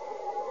you?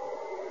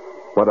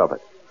 What of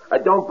it?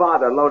 Don't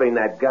bother loading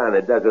that gun.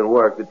 It doesn't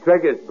work. The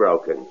trigger's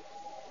broken.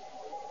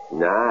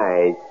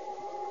 Nice.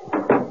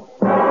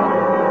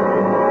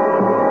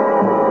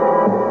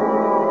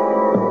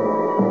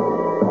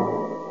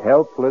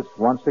 Helpless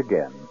once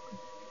again,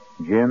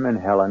 Jim and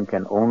Helen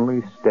can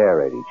only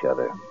stare at each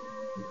other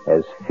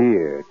as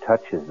fear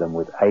touches them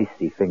with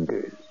icy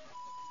fingers.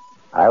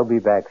 I'll be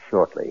back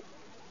shortly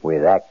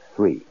with Act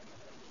 3.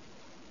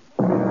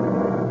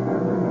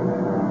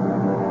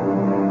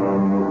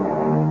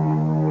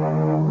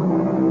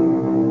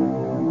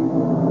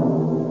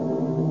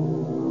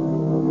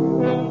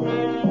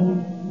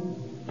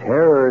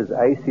 Terror's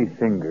icy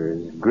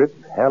fingers grip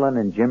Helen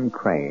and Jim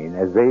Crane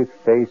as they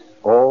face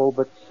all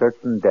but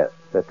certain death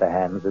at the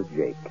hands of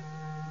Jake.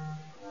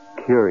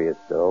 Curious,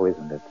 though,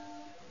 isn't it?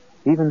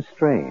 Even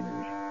strange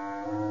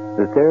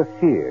that their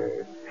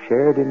fear,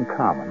 shared in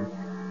common,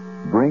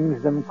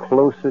 brings them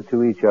closer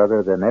to each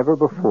other than ever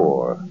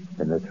before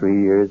in the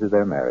 3 years of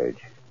their marriage.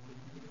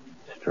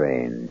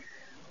 Strange.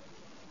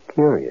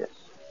 Curious.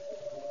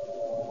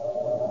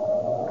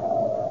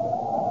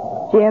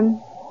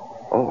 Jim?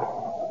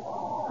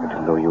 Oh, I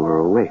didn't know you were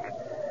awake.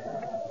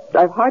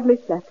 I've hardly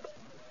slept.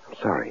 I'm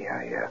sorry.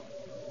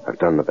 I've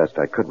done the best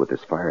I could with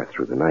this fire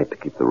through the night to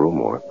keep the room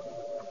warm.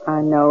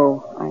 I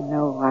know.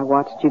 I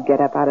watched you get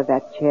up out of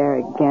that chair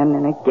again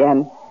and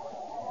again.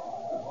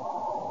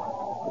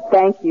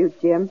 Thank you,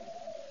 Jim.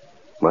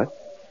 What?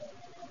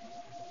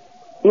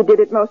 You did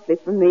it mostly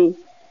for me.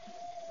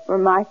 For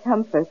my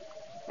comfort.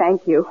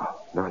 Thank you.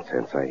 Oh,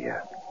 nonsense.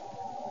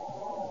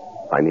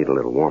 I need a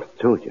little warmth,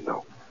 too, you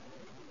know.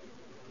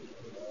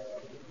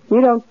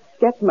 You don't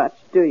get much,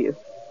 do you?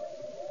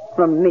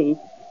 From me.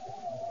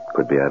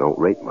 Could be I don't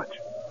rate much.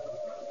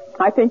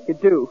 I think you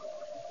do.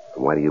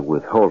 Then why do you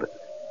withhold it?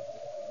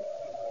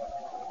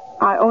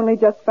 I only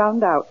just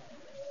found out.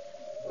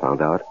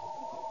 Found out?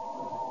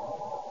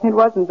 It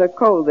wasn't the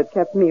cold that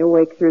kept me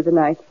awake through the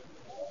night.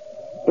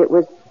 It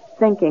was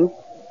thinking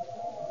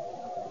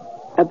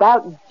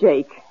about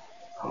Jake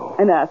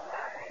and us.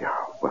 Yeah,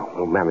 well,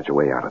 we'll manage a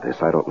way out of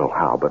this. I don't know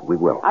how, but we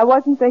will. I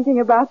wasn't thinking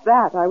about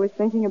that. I was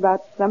thinking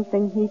about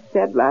something he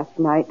said last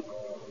night.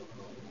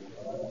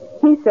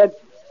 He said,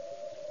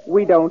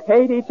 we don't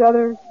hate each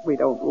other, we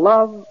don't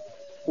love,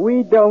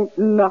 we don't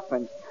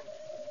nothing.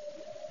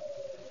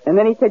 And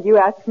then he said, you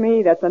ask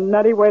me, that's a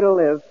nutty way to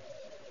live.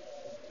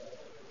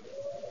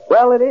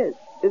 Well, it is,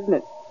 isn't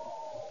it?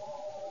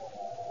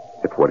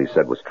 If what he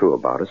said was true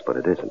about us, but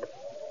it isn't.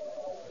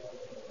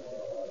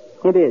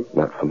 It is.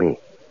 Not for me.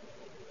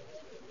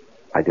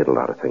 I did a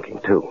lot of thinking,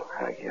 too.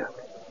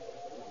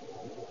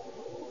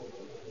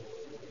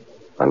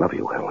 I love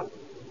you, Helen.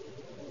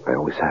 I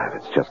always have.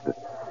 It's just that...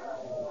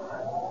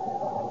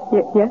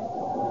 Yes?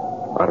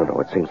 I don't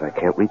know. It seems I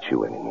can't reach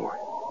you anymore.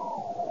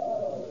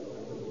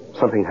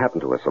 Something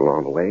happened to us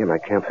along the way, and I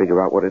can't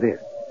figure out what it is.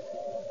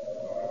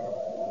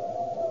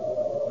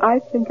 I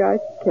think I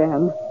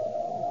can.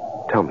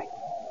 Tell me.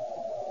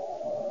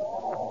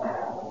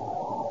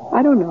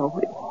 I don't know.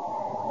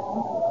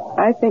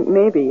 I think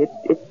maybe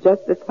it's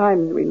just the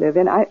times we live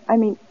in. I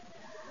mean,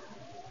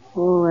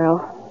 oh,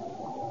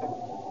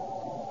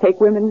 well.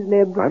 Take women's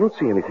lib. I don't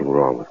see anything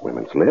wrong with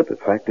women's lib. The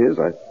fact is,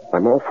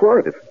 I'm all for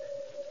it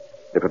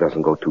if it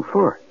doesn't go too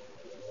far.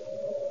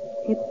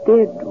 It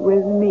did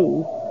with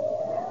me,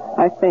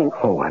 I think.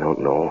 Oh, I don't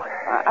know.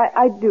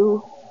 I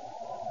do.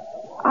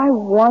 I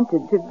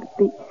wanted to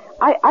be...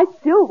 I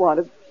still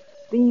want to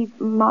be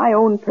my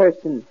own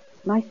person.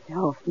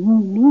 Myself.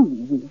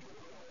 Me.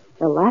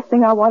 The last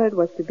thing I wanted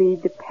was to be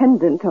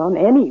dependent on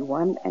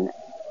anyone, and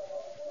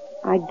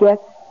I guess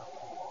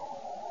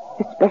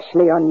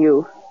especially on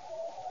you.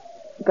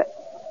 But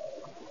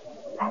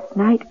last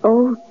night,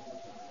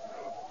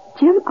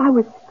 Jim, I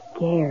was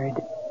scared.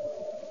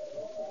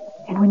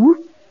 And when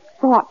you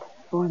fought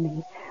for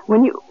me,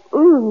 when you...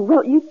 Ooh,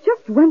 well, you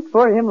just went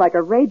for him like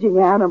a raging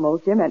animal,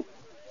 Jim, and...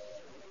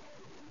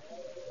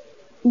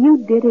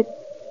 You did it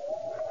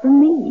for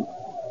me.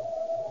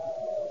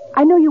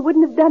 I know you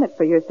wouldn't have done it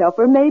for yourself,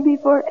 or maybe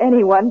for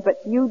anyone, but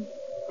you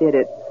did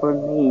it for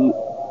me.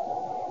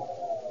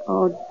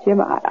 Oh,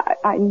 Jim,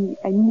 I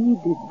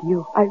needed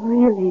you. I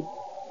really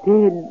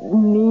did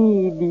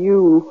need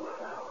you.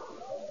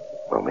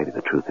 Well, maybe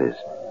the truth is...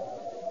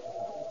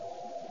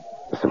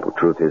 The simple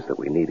truth is that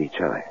we need each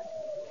other.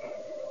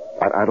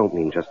 I don't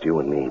mean just you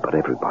and me, but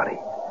everybody.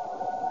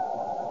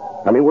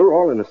 I mean, we're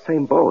all in the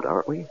same boat,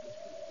 aren't we?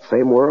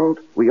 Same world.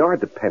 We are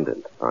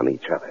dependent on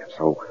each other,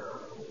 so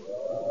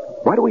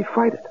why do we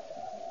fight it?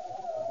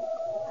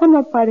 I'm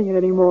not fighting it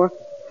anymore.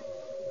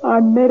 I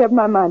made up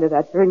my mind to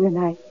that during the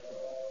night.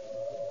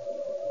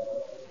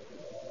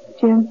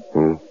 Jim?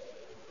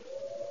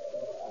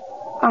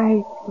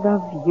 I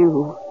love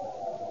you.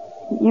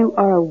 You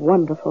are a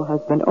wonderful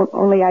husband,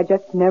 only I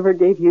just never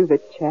gave you the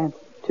chance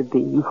to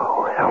be.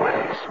 Oh,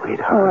 Helen,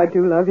 sweetheart. Oh, I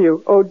do love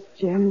you. Oh,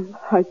 Jim,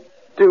 I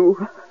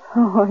do.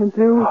 Oh, I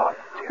do. Oh,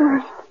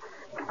 dearest.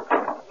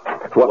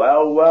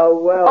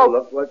 Well,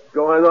 look what's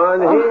going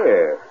on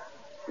here.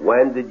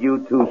 When did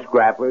you two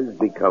scrappers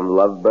become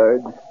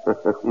lovebirds?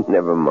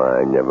 Never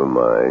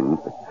mind.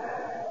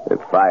 The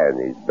fire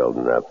needs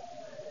building up.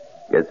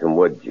 Get some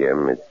wood,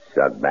 Jim. It's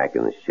out back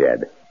in the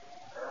shed.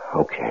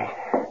 Okay.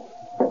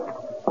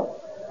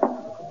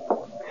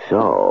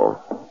 So,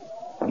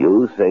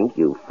 you think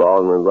you've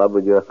fallen in love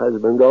with your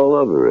husband all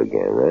over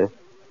again, eh?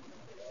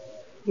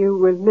 You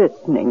were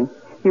listening.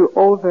 You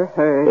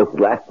overheard. I'll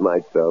laugh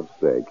myself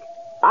sick.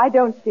 I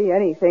don't see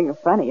anything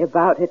funny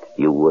about it.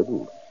 You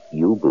wouldn't.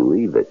 You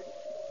believe it.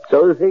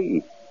 So does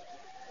he.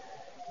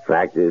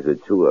 Fact is, the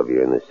two of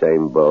you in the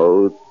same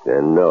boat,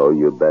 and no,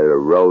 you better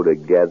row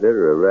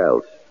together or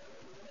else.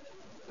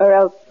 Or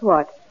else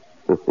what?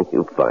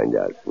 You'll find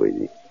out,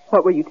 sweetie.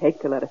 What will you take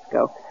to let us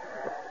go?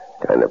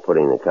 Kind of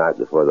putting the cart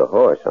before the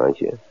horse,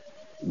 aren't you?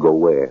 Go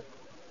where?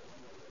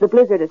 The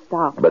blizzard has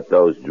stopped. But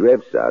those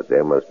drifts out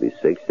there must be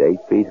 6 to 8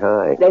 feet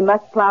high. They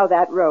must plow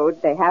that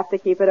road. They have to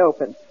keep it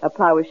open. A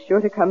plow is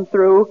sure to come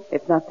through,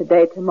 if not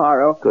today,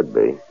 tomorrow. Could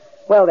be.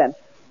 Well, then.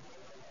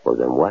 Well,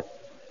 then what?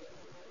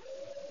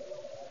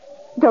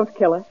 Don't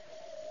kill us.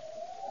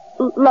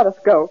 Let us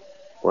go.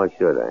 Why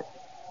should I?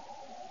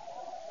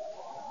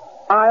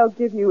 I'll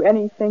give you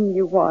anything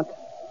you want.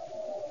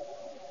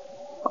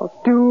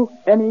 I'll do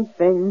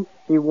anything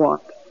you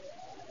want.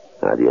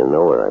 How do you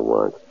know what I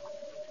want?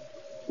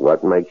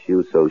 What makes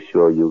you so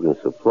sure you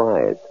can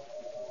supply it?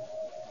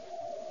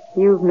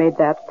 You've made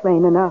that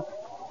plain enough.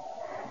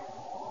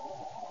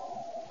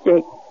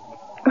 Jake,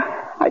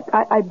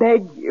 I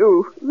beg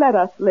you, let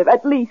us live.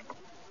 At least,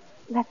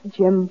 let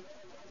Jim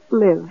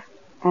live.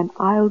 And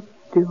I'll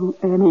do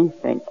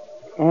anything.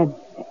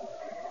 Anything.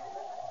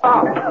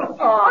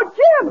 Oh,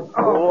 Jim!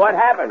 Oh, what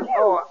happened? Jim.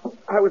 Oh,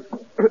 I was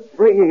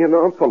bringing an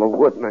armful of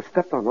wood, and I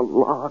stepped on a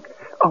log.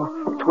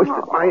 Oh,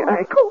 twisted my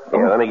ankle.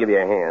 Here, let me give you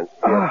a hand.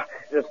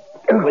 Just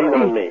lean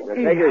on me. Now,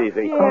 take it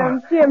easy.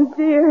 Jim,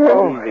 dear.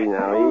 Easy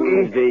now,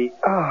 easy.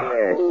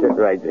 Yeah, sit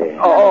right there.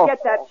 Let me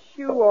get that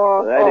shoe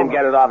off. Let him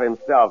get it off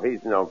himself.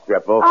 He's no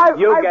cripple.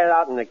 You get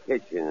out in the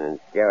kitchen and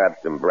scare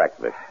up some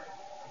breakfast.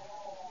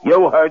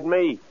 You heard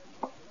me.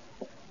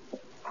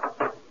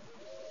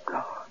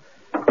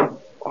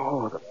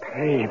 Oh, the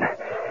pain.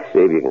 See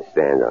if you can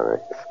stand on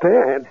it.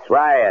 Stand?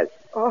 Try it.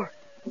 Oh,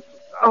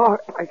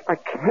 I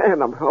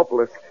can't. I'm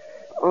helpless.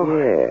 Oh.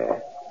 Yeah.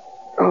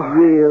 Oh.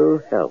 Real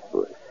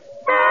helpless.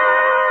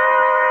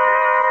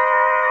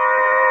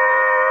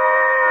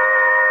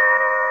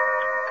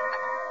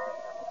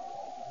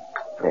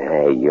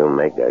 Hey, you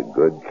make a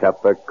good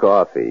cup of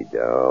coffee,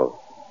 Doe.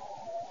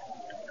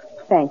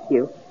 Thank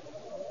you.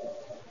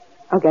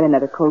 I'll get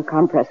another cold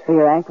compress for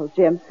your ankle,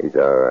 Jim. He's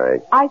all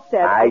right. I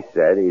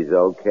said he's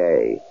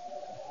okay.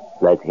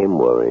 Let him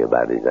worry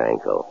about his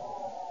ankle.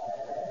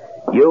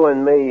 You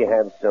and me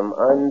have some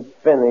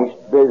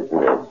unfinished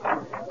business.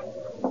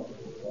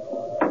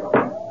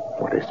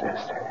 What is this?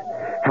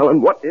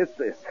 Helen, what is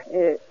this?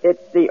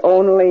 It's the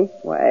only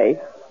way.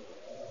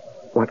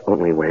 What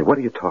only way? What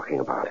are you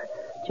talking about?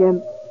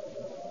 Jim,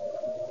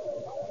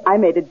 I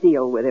made a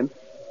deal with him.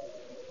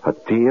 A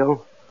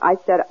deal? I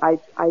said I'd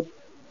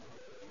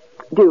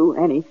do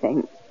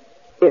anything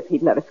if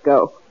he'd let us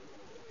go.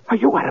 Are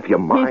you out of your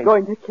mind? He's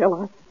going to kill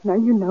us. Now,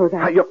 you know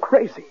that. You're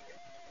crazy.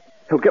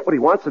 He'll get what he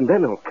wants, and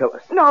then he'll kill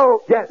us.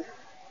 No. Yes.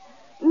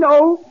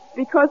 No,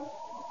 because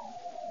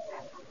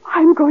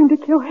I'm going to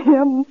kill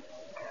him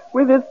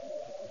with this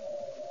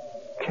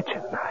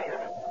kitchen knife.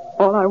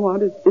 All I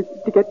want is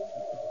to get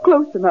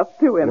close enough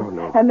to him.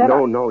 No. And then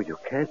No, you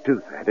can't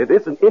do that. It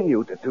isn't in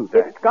you to do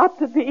that. It's got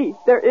to be.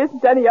 There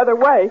isn't any other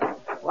way.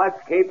 What's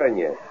keeping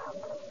you?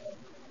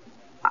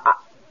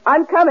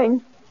 I'm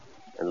coming.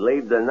 And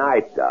leave the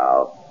knife,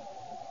 doll.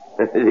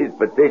 These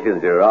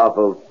petitions are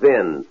awful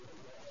thin.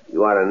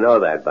 You ought to know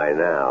that by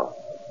now.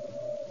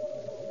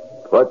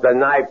 Put the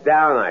knife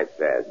down, I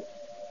said.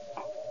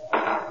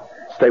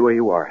 Stay where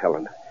you are,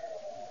 Helen.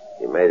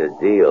 You made a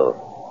deal,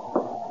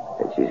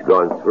 and she's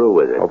gone through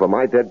with it. Over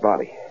my dead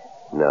body.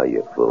 No,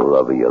 you fool,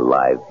 over your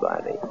live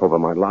body. Over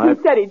my live?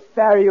 He said he'd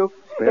spare you.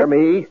 Spare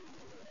me?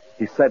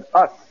 He said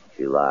us.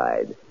 She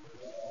lied.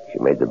 She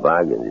made the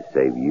bargain to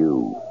save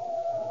you.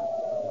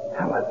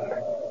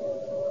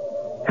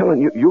 Helen,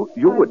 you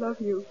would... I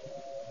love you.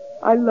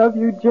 I love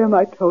you, Jim.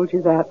 I told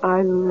you that.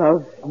 I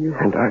love you.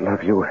 And I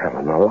love you,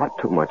 Helen, a lot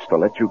too much to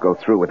let you go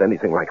through with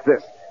anything like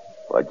this.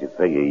 What you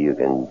figure you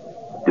can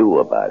do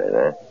about it,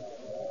 huh?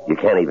 You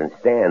can't even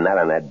stand, not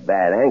on that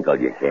bad ankle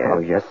you can't. Oh,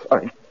 yes,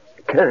 I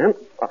can.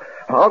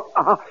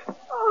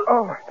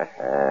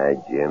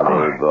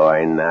 Jimmy,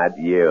 boy, not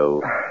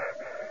you.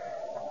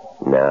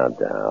 Now,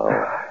 doll.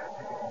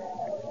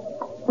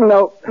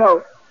 No.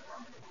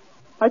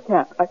 I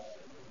can't. I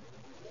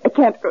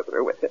can't go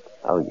through with it.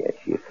 Oh, yes,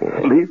 you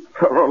can. Leave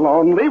her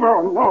alone. Leave her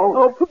alone.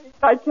 Oh, please,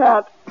 I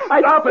can't.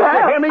 Stop it,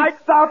 you hear me?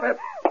 Stop it.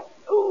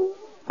 Oh,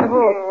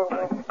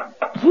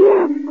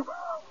 Jim.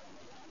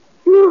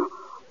 You...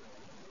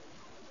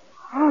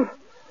 How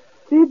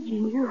did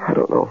you? I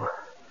don't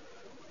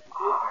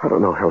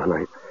know,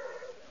 Helen.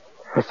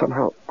 I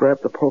somehow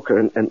grabbed the poker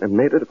and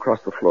made it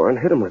across the floor and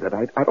hit him with it.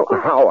 I don't know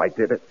how I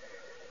did it.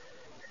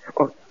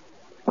 Oh,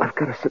 I've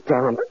got to sit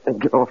down and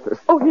get off this.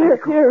 Oh,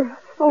 here.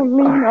 Oh,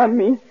 lean on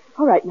me.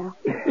 All right, now.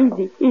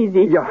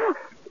 Easy. Yeah,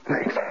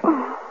 thanks.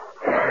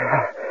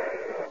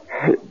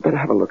 Better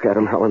have a look at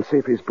him, Helen, see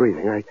if he's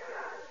breathing.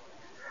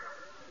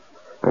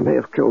 I may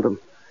have killed him.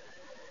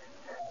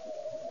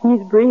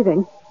 He's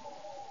breathing.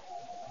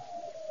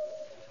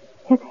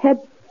 His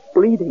head's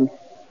bleeding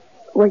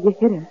where you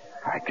hit him.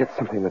 All right, get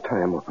something to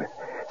tie him up with.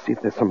 See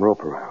if there's some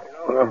rope around.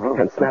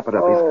 And snap it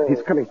up.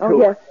 He's coming to. Oh,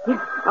 yes.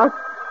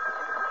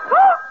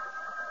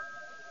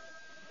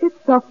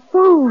 It's a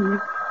phone.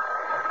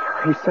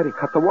 He said he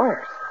cut the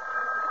wires.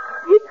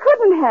 He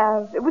couldn't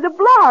have. It was a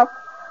bluff.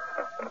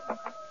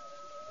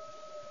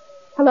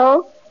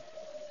 Hello?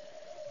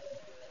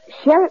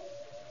 Sheriff?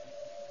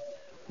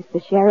 It's the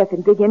sheriff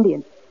in Big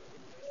Indian.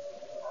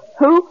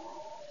 Who?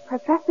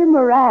 Professor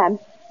Moran.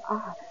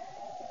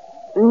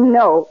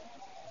 No.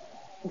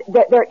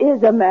 There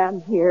is a man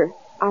here.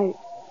 I'm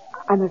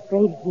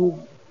afraid he's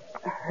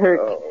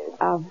hurt.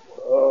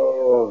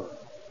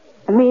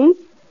 Me?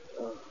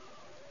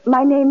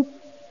 My name's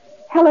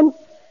Helen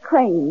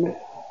Crane.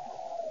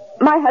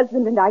 My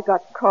husband and I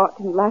got caught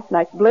in last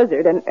night's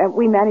blizzard, and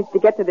we managed to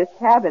get to this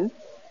cabin.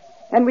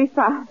 And we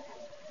found...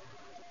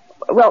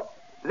 Well,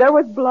 there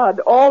was blood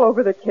all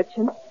over the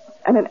kitchen,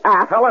 and an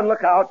axe. Helen,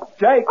 look out.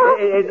 Jake,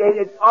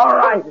 It's all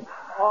right.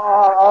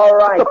 All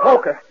right. The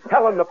poker.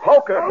 Helen, the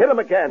poker. Hit him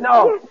again.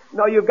 No,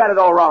 you've got it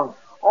all wrong.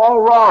 All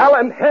wrong.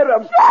 Helen, hit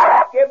him.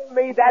 Give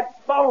me that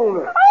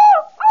phone.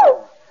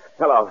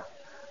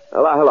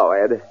 Hello,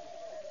 Ed.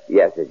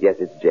 Yes,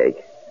 it's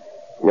Jake.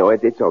 No,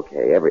 it's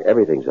okay.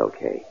 Everything's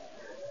okay.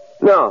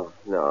 No,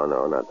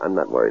 I'm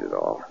not worried at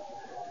all.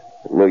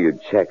 I knew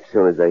you'd check as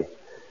soon as they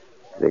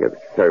got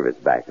the service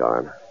back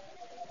on.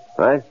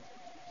 What?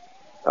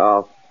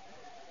 Oh,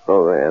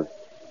 man.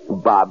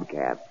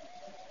 Bobcat.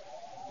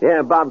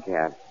 Yeah,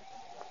 Bobcat.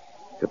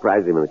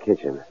 Surprised him in the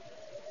kitchen.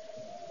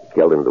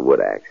 Killed him with a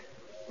wood axe.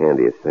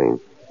 Handiest thing.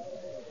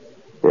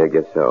 Yeah, I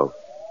guess so.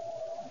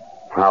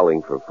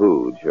 Prowling for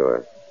food,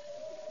 sure.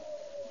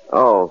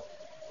 Oh,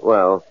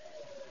 well,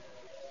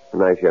 a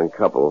nice young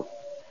couple.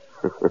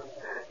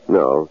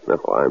 No,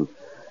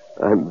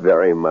 I'm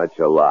very much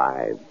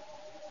alive.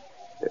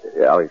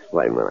 I'll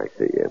explain when I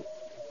see you.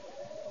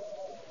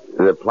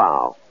 The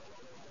plow.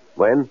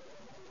 When?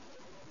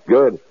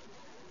 Good.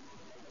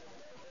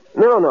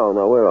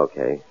 No, we're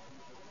okay.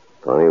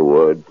 Plenty of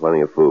wood,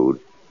 plenty of food.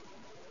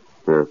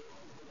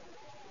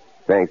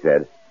 Thanks,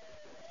 Ed.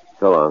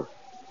 So long.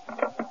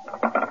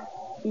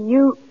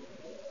 You...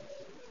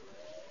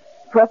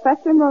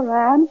 Professor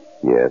Moran?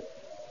 Yes.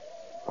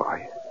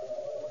 Why?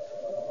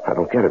 I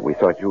don't get it. We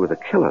thought you were the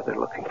killer they're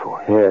looking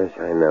for. Yes,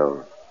 I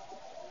know.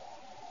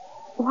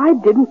 Why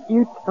didn't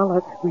you tell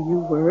us who you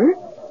were?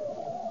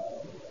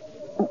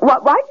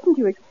 Why didn't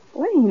you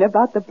explain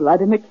about the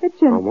blood in the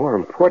kitchen? Well, more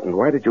important,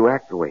 why did you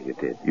act the way you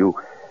did? You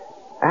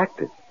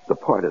acted the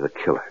part of the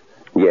killer.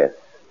 Yes.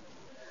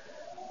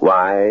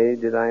 Why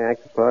did I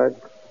act the part?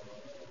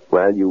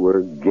 Well, you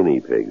were guinea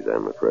pigs,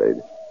 I'm afraid.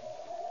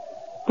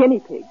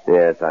 Guinea pigs?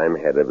 Yes, I'm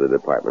head of the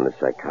Department of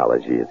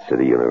Psychology at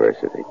City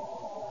University.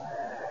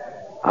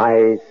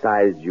 I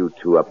sized you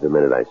two up the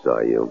minute I saw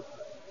you.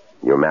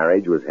 Your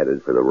marriage was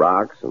headed for the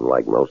rocks, and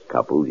like most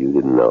couples, you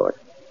didn't know it.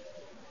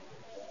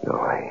 No,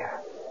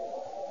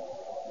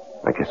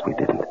 I guess we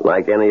didn't.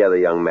 Like any other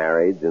young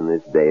marrieds in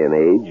this day and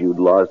age, you'd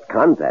lost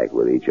contact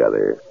with each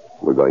other.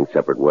 We're going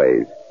separate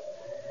ways.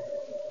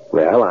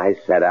 Well, I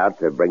set out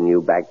to bring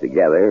you back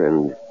together,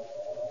 and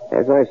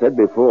as I said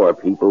before,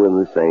 people in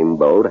the same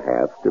boat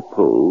have to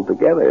pull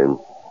together.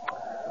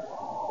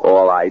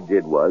 All I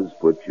did was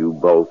put you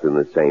both in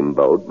the same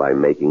boat by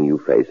making you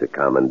face a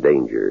common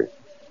danger.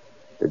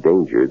 A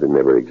danger that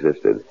never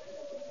existed.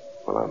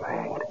 Well, I'm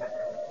hanged.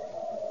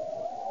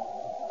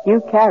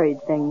 You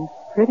carried things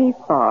pretty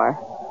far.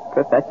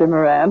 Professor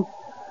Moran.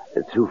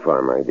 Too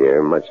far, my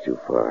dear. Much too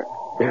far.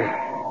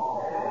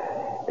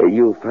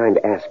 You'll find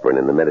aspirin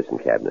in the medicine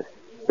cabinet.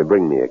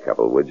 Bring me a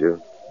couple, would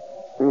you?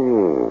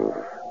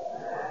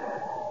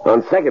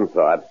 On second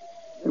thought,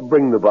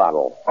 bring the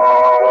bottle.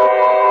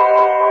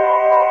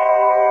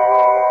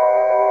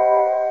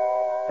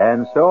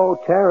 And so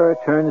terror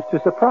turns to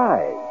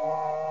surprise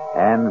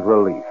and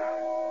relief.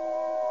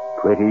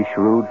 Pretty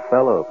shrewd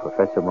fellow,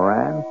 Professor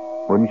Moran,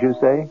 wouldn't you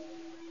say?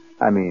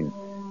 I mean,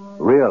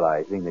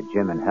 realizing that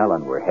Jim and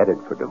Helen were headed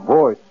for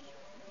divorce,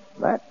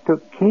 that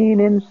took keen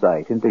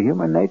insight into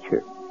human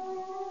nature.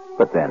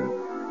 But then,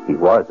 he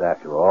was,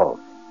 after all,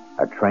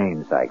 a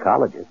trained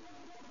psychologist.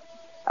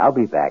 I'll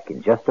be back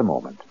in just a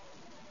moment.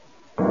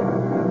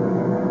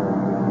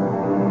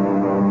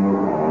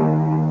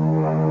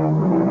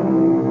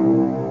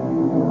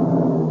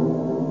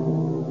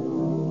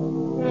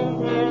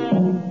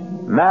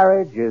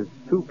 Marriage is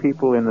two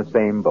people in the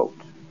same boat.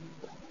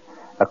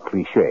 A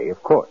cliche,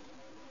 of course.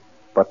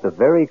 But the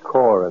very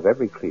core of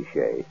every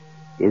cliche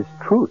is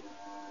truth.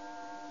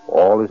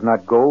 All is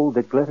not gold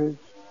that glitters.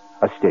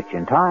 A stitch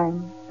in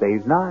time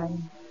saves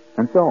 9,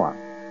 and so on.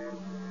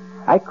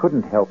 I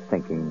couldn't help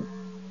thinking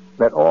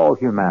that all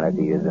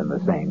humanity is in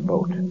the same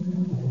boat.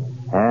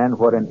 And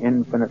what an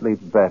infinitely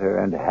better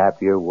and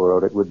happier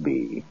world it would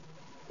be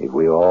if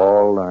we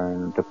all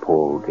learned to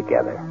pull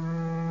together.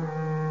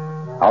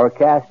 Our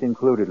cast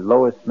included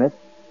Lois Smith,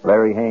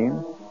 Larry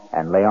Haynes,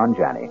 and Leon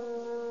Janney.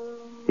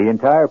 The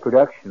entire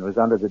production was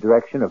under the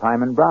direction of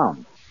Hyman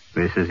Brown.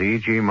 This is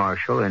E.G.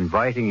 Marshall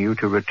inviting you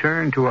to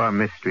return to our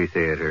Mystery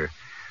Theater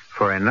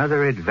for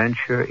another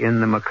adventure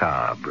in the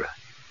macabre.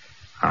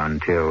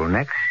 Until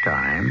next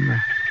time,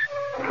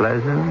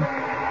 pleasant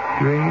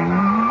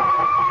dreams.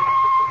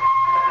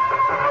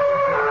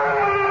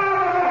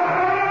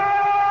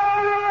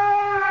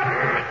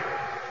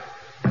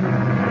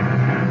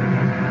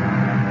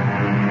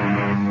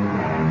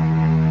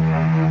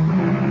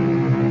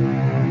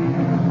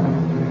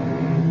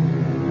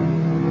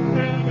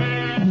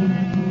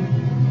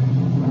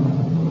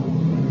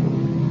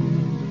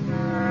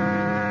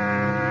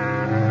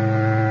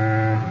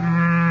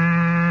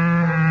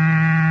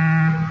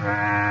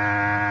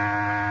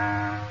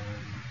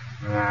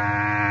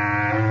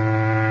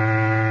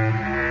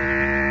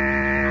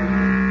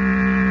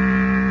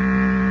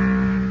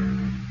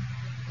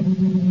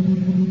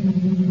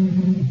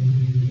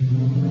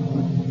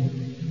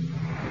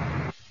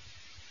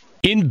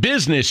 In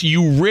business,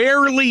 you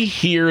rarely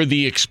hear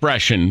the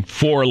expression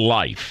for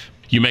life.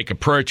 You make a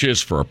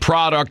purchase for a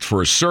product,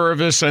 for a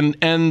service, and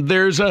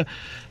there's a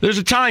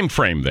time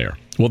frame there.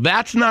 Well,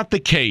 that's not the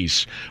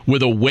case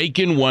with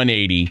Awaken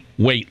 180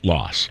 weight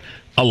loss.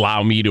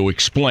 Allow me to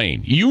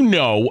explain. You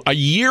know, a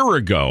year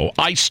ago,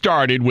 I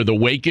started with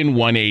Awaken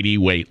 180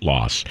 weight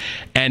loss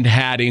and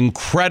had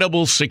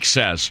incredible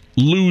success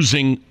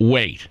losing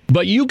weight.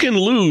 But you can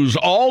lose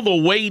all the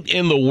weight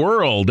in the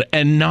world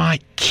and not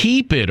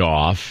keep it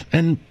off.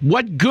 And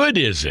what good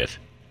is it?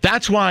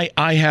 That's why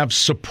I have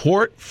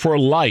support for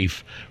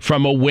life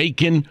from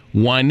Awaken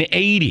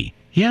 180.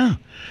 Yeah.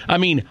 I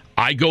mean,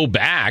 I go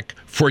back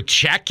for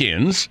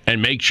check-ins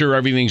and make sure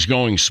everything's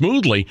going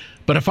smoothly.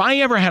 But if I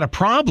ever had a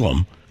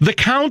problem, the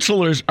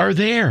counselors are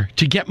there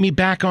to get me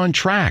back on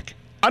track.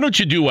 Why don't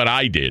you do what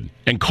I did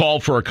and call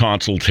for a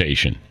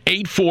consultation?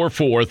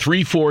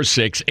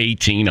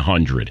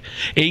 844-346-1800.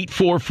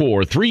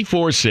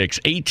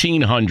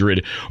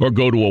 844-346-1800 or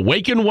go to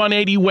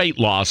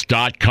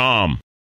awaken180weightloss.com.